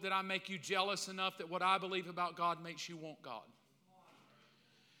I hope that I make you jealous enough that what I believe about God makes you want God.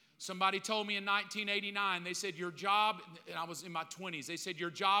 Somebody told me in 1989, they said your job, and I was in my 20s, they said your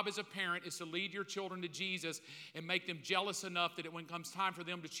job as a parent is to lead your children to Jesus and make them jealous enough that when it comes time for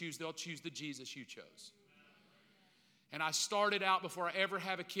them to choose, they'll choose the Jesus you chose. And I started out before I ever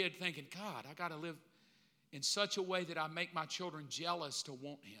have a kid thinking, God, I got to live in such a way that I make my children jealous to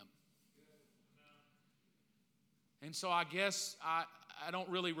want Him. And so I guess I don't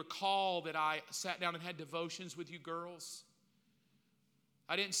really recall that I sat down and had devotions with you girls.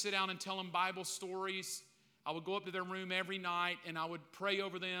 I didn't sit down and tell them Bible stories. I would go up to their room every night and I would pray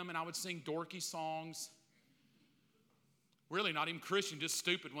over them and I would sing dorky songs. Really not even Christian, just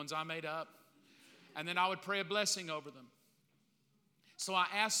stupid ones I made up. And then I would pray a blessing over them. So I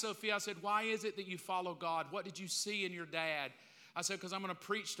asked Sophia, I said, why is it that you follow God? What did you see in your dad? I said, because I'm going to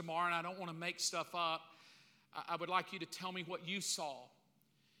preach tomorrow and I don't want to make stuff up. I would like you to tell me what you saw.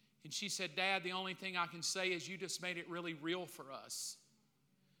 And she said, Dad, the only thing I can say is you just made it really real for us.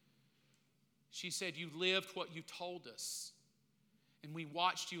 She said, you lived what you told us. And we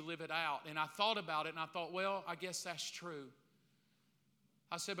watched you live it out. And I thought about it and I thought, well, I guess that's true.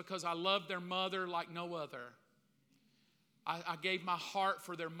 I said, because I loved their mother like no other. I gave my heart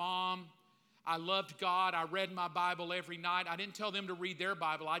for their mom. I loved God. I read my Bible every night. I didn't tell them to read their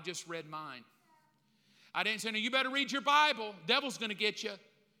Bible. I just read mine. I didn't say, no, you better read your Bible. Devil's going to get you.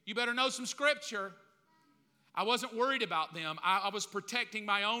 You better know some scripture. I wasn't worried about them. I was protecting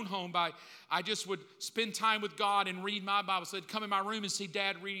my own home I just would spend time with God and read my Bible. So they'd come in my room and see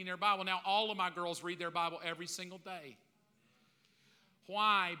Dad reading their Bible. Now all of my girls read their Bible every single day.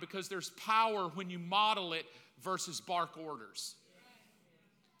 Why? Because there's power when you model it versus bark orders.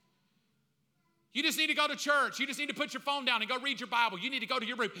 You just need to go to church. You just need to put your phone down and go read your Bible. You need to go to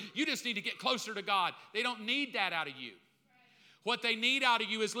your room. You just need to get closer to God. They don't need that out of you. What they need out of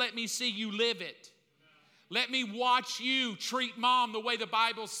you is let me see you live it. Let me watch you treat mom the way the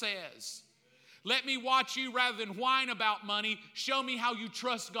Bible says. Let me watch you, rather than whine about money, show me how you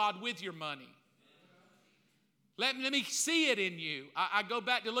trust God with your money. Let me see it in you. I go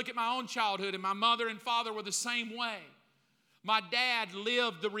back to look at my own childhood, and my mother and father were the same way. My dad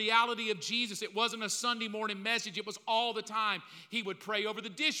lived the reality of Jesus. It wasn't a Sunday morning message. It was all the time. He would pray over the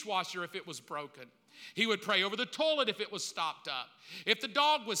dishwasher if it was broken. He would pray over the toilet if it was stopped up. If the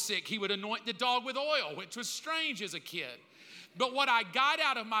dog was sick, he would anoint the dog with oil, which was strange as a kid. But what I got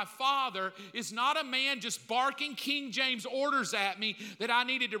out of my father is not a man just barking King James orders at me that I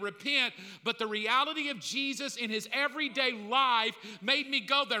needed to repent, but the reality of Jesus in his everyday life made me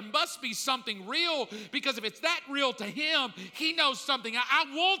go, there must be something real, because if it's that real to him, he knows something. I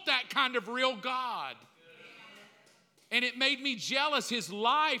want that kind of real God. And it made me jealous. His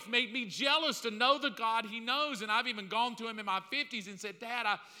life made me jealous to know the God he knows. And I've even gone to him in my 50s and said, Dad,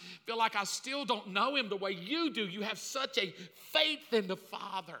 I feel like I still don't know him the way you do. You have such a faith in the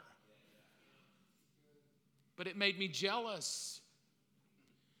Father. But it made me jealous.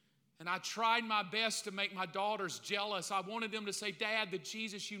 And I tried my best to make my daughters jealous. I wanted them to say, Dad, the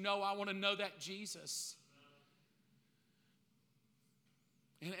Jesus you know, I want to know that Jesus.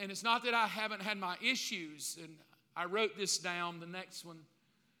 And it's not that I haven't had my issues. And I wrote this down. The next one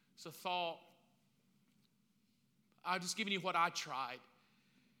is a thought. I'm just giving you what I tried.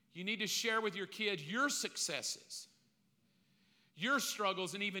 You need to share with your kid your successes, your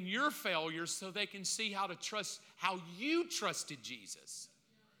struggles, and even your failures so they can see how you trusted Jesus.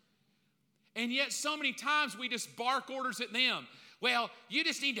 And yet so many times we just bark orders at them. Well, you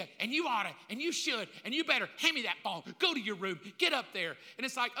just need to, and you ought to, and you should, and you better hand me that phone. Go to your room, get up there. And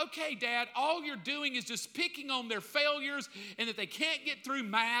it's like, okay, Dad, all you're doing is just picking on their failures and that they can't get through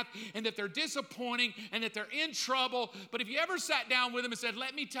math and that they're disappointing and that they're in trouble. But if you ever sat down with them and said,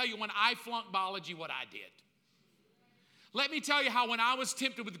 let me tell you when I flunked biology what I did. Let me tell you how when I was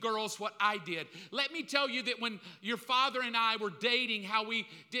tempted with girls, what I did. Let me tell you that when your father and I were dating, how we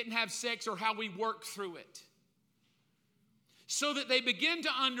didn't have sex or how we worked through it. So that they begin to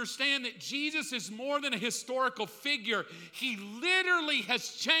understand that Jesus is more than a historical figure. He literally has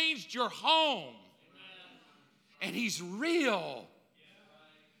changed your home. And he's real.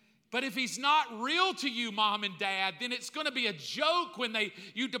 But if he's not real to you, Mom and Dad, then it's going to be a joke when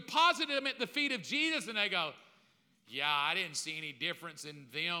you deposit them at the feet of Jesus and they go, yeah, I didn't see any difference in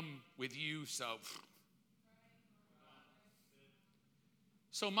them with you,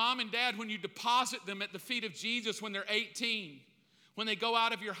 So Mom and Dad, when you deposit them at the feet of Jesus when they're 18, when they go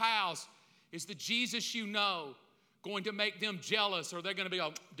out of your house, is the Jesus you know going to make them jealous, or they're going to be,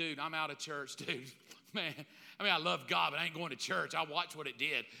 oh, dude, I'm out of church, dude. Man, I mean, I love God, but I ain't going to church. I watched what it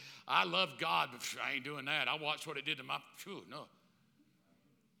did. I love God, but I ain't doing that. I watched what it did to my, no.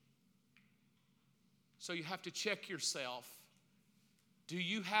 So you have to check yourself. Do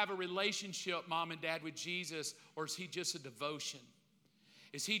you have a relationship, Mom and Dad, with Jesus, or is he just a devotion?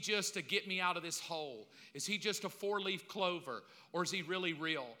 Is he just to get me out of this hole? Is he just a 4-leaf clover? Or is he really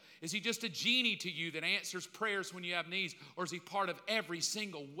real? Is he just a genie to you that answers prayers when you have needs? Or is he part of every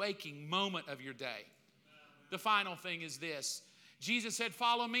single waking moment of your day? The final thing is this. Jesus said,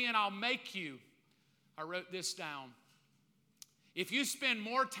 follow me and I'll make you. I wrote this down. If you spend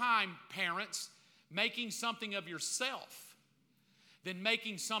more time, parents, making something of yourself than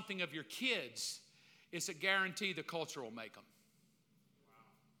making something of your kids, it's a guarantee the culture will make them.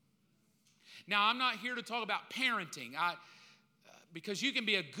 Now, I'm not here to talk about parenting, because you can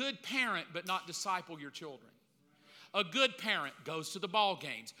be a good parent but not disciple your children. A good parent goes to the ball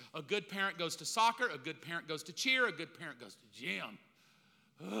games. A good parent goes to soccer. A good parent goes to cheer. A good parent goes to gym.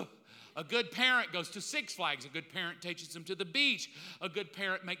 Ugh. A good parent goes to Six Flags. A good parent takes them to the beach. A good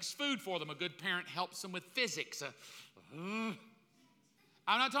parent makes food for them. A good parent helps them with physics. I'm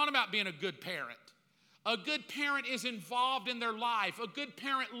not talking about being a good parent. A good parent is involved in their life. A good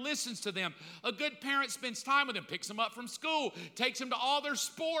parent listens to them. A good parent spends time with them, picks them up from school, takes them to all their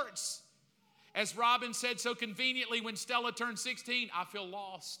sports. As Robin said so conveniently when Stella turned 16, I feel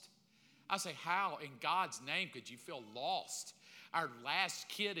lost. I say, how in God's name could you feel lost? Our last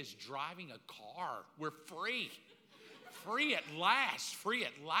kid is driving a car. We're free. Free at last. Free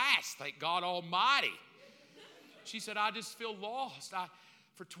at last. Thank God Almighty. She said, I just feel lost.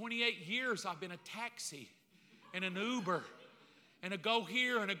 For 28 years, I've been a taxi and an Uber and a go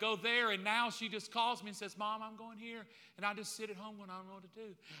here and a go there. And now she just calls me and says, Mom, I'm going here. And I just sit at home when I don't know what to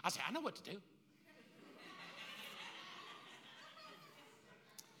do. I say, I know what to do.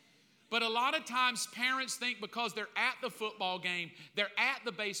 But a lot of times parents think because they're at the football game, they're at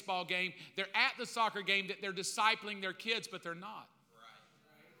the baseball game, they're at the soccer game, that they're discipling their kids, but they're not.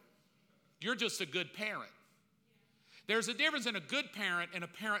 You're just a good parent. There's a difference in a good parent and a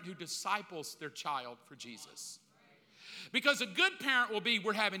parent who disciples their child for Jesus. Because a good parent will be,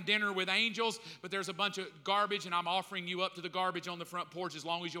 we're having dinner with angels, but there's a bunch of garbage and I'm offering you up to the garbage on the front porch. As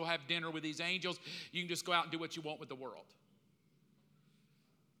long as you'll have dinner with these angels, you can just go out and do what you want with the world.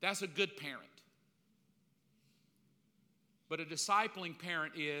 That's a good parent. But a discipling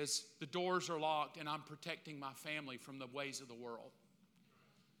parent is, the doors are locked and I'm protecting my family from the ways of the world.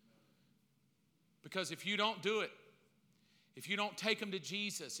 Because if you don't do it, if you don't take them to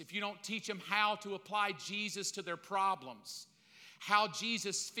Jesus, if you don't teach them how to apply Jesus to their problems, how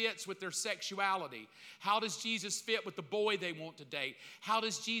Jesus fits with their sexuality, how does Jesus fit with the boy they want to date, how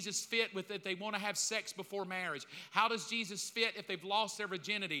does Jesus fit with if they want to have sex before marriage, how does Jesus fit if they've lost their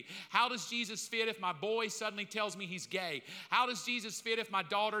virginity, how does Jesus fit if my boy suddenly tells me he's gay, how does Jesus fit if my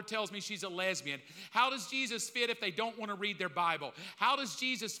daughter tells me she's a lesbian, how does Jesus fit if they don't want to read their Bible, how does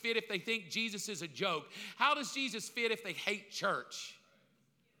Jesus fit if they think Jesus is a joke, how does Jesus fit if they hate church?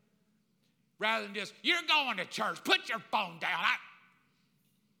 Rather than just, you're going to church, put your phone down.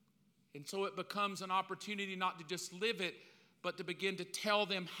 And so it becomes an opportunity not to just live it, but to begin to tell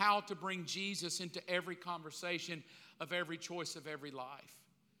them how to bring Jesus into every conversation of every choice of every life.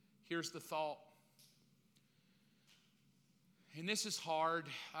 Here's the thought. And this is hard.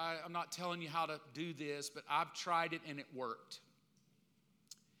 I'm not telling you how to do this, but I've tried it and it worked.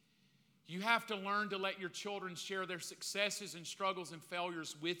 You have to learn to let your children share their successes and struggles and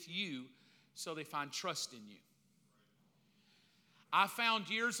failures with you so they find trust in you. I found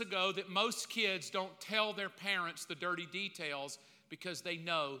years ago that most kids don't tell their parents the dirty details because they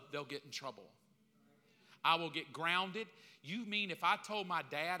know they'll get in trouble. I will get grounded. You mean if I told my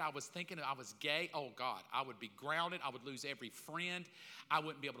dad I was thinking I was gay, oh God, I would be grounded. I would lose every friend. I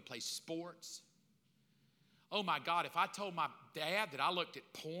wouldn't be able to play sports. Oh my God, if I told my dad that I looked at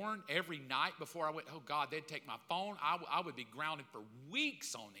porn every night before I went, oh God, they'd take my phone. I would be grounded for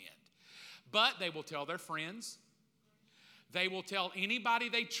weeks on end. But they will tell their friends. They will tell anybody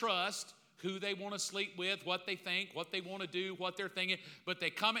they trust who they want to sleep with, what they think, what they want to do, what they're thinking. But they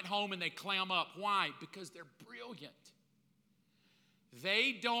come at home and they clam up. Why? Because they're brilliant.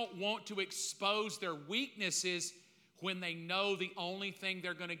 They don't want to expose their weaknesses when they know the only thing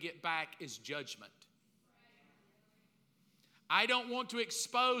they're going to get back is judgment. I don't want to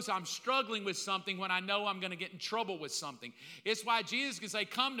expose I'm struggling with something when I know I'm going to get in trouble with something. It's why Jesus can say,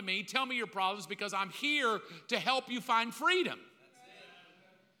 come to me, tell me your problems, because I'm here to help you find freedom.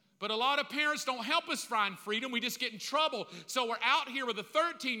 But a lot of parents don't help us find freedom. We just get in trouble. So we're out here with a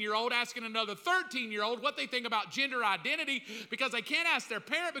 13-year-old asking another 13-year-old what they think about gender identity because they can't ask their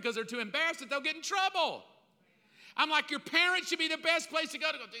parent because they're too embarrassed that they'll get in trouble. I'm like, your parents should be the best place to go.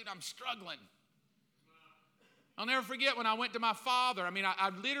 Dude, I'm struggling. I'll never forget when I went to my father. I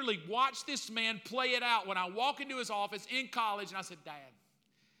literally watched this man play it out when I walk into his office in college, and I said, Dad,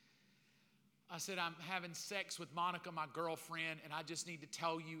 I said, I'm having sex with Monica, my girlfriend, and I just need to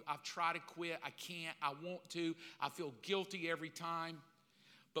tell you, I've tried to quit. I can't. I want to. I feel guilty every time.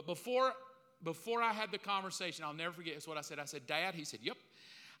 But before I had the conversation, I'll never forget, it's what I said. I said, Dad, he said, yep.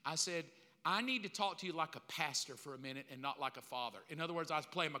 I said, I need to talk to you like a pastor for a minute and not like a father. In other words, I was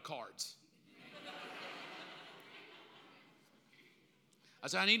playing my cards. I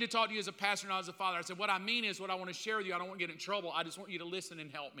said, I need to talk to you as a pastor, not as a father. I said, what I mean is what I want to share with you. I don't want to get in trouble. I just want you to listen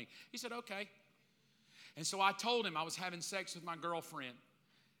and help me. He said, okay. And so I told him I was having sex with my girlfriend.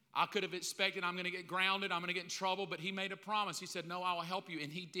 I could have expected I'm going to get grounded, I'm going to get in trouble, but he made a promise. He said, no, I will help you.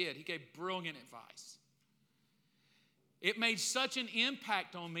 And he did. He gave brilliant advice. It made such an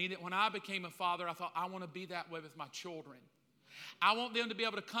impact on me that when I became a father, I thought, I want to be that way with my children. I want them to be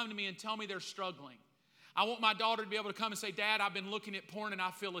able to come to me and tell me they're struggling. I want my daughter to be able to come and say, Dad, I've been looking at porn and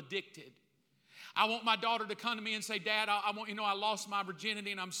I feel addicted. I want my daughter to come to me and say, Dad, I want you to know I lost my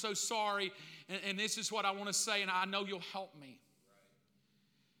virginity and I'm so sorry. And this is what I want to say and I know you'll help me.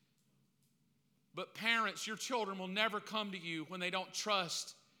 But parents, your children will never come to you when they don't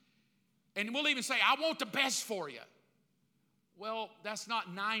trust. And we'll even say, I want the best for you. Well, that's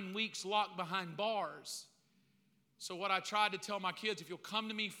not 9 weeks locked behind bars. So what I tried to tell my kids, if you'll come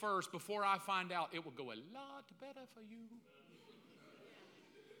to me first before I find out, it will go a lot better for you.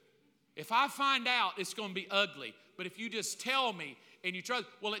 If I find out, it's going to be ugly. But if you just tell me and you trust,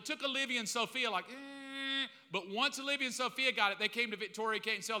 well, it took Olivia and Sophia but once Olivia and Sophia got it, they came to Victoria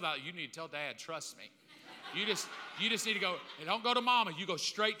Kate and said, you need to tell Dad, trust me. You just need to go, and don't go to Mama, you go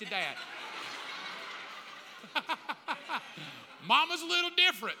straight to Dad. Mama's a little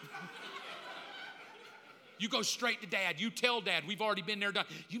different. You go straight to Dad. You tell Dad. We've already been there, done.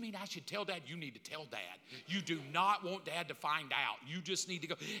 You mean I should tell Dad? You need to tell Dad. You do not want Dad to find out. You just need to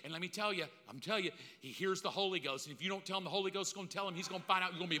go. And let me tell you, I'm telling you, he hears the Holy Ghost. And if you don't tell him, the Holy Ghost is going to tell him, he's going to find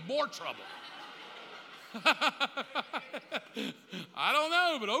out you're going to be in more trouble. I don't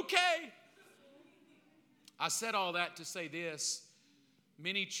know, but okay. I said all that to say this.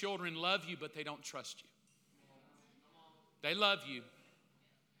 Many children love you, but they don't trust you. They love you.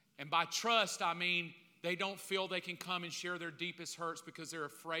 And by trust, I mean they don't feel they can come and share their deepest hurts because they're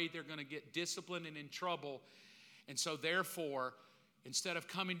afraid they're going to get disciplined and in trouble. And so therefore, instead of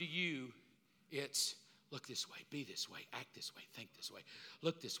coming to you, it's look this way, be this way, act this way, think this way.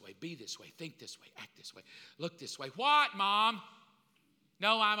 Look this way, be this way, think this way, act this way. Look this way. What, Mom?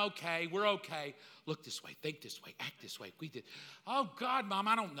 No, I'm okay. We're okay. Look this way, think this way, act this way. We did. Oh, God, Mom,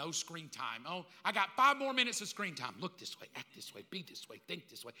 I don't know screen time. Oh, I got 5 more minutes of screen time. Look this way, act this way, be this way, think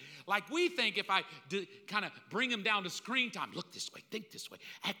this way. Like we think if I kind of bring them down to screen time, look this way, think this way,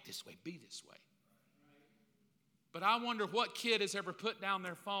 act this way, be this way. But I wonder what kid has ever put down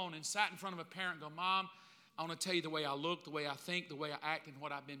their phone and sat in front of a parent and go, Mom, I want to tell you the way I look, the way I think, the way I act, and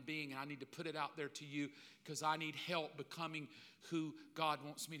what I've been being, and I need to put it out there to you because I need help becoming who God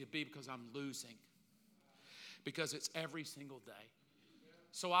wants me to be because I'm losing. Because it's every single day.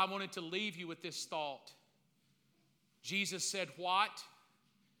 So I wanted to leave you with this thought. Jesus said what?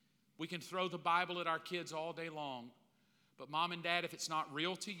 We can throw the Bible at our kids all day long, but Mom and Dad, if it's not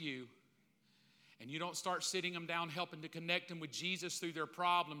real to you, and you don't start sitting them down, helping to connect them with Jesus through their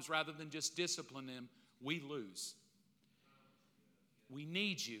problems rather than just discipline them, we lose. We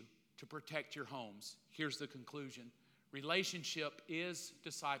need you to protect your homes. Here's the conclusion. Relationship is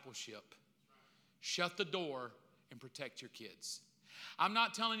discipleship. Shut the door and protect your kids. I'm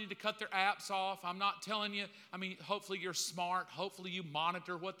not telling you to cut their apps off. I'm not telling you, hopefully you're smart. Hopefully you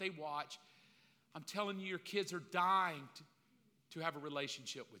monitor what they watch. I'm telling you, your kids are dying to have a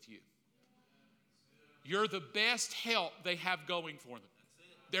relationship with you. You're the best help they have going for them.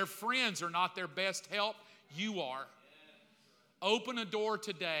 Their friends are not their best help. You are. Open a door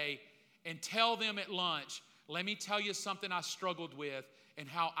today and tell them at lunch, let me tell you something I struggled with and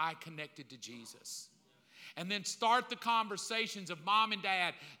how I connected to Jesus. And then start the conversations of mom and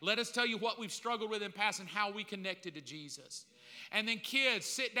dad. Let us tell you what we've struggled with in the past and how we connected to Jesus. And then kids,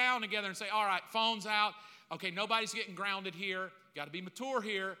 sit down together and say, all right, phones out. Okay, nobody's getting grounded here. Got to be mature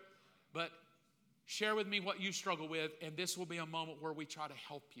here. But share with me what you struggle with, and this will be a moment where we try to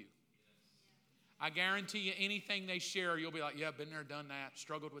help you. I guarantee you anything they share, you'll be like, yeah, been there, done that,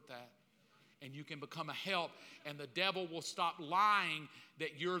 struggled with that. And you can become a help, and the devil will stop lying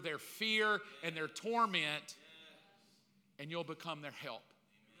that you're their fear and their torment, and you'll become their help.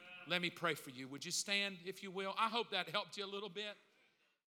 Let me pray for you. Would you stand, if you will? I hope that helped you a little bit.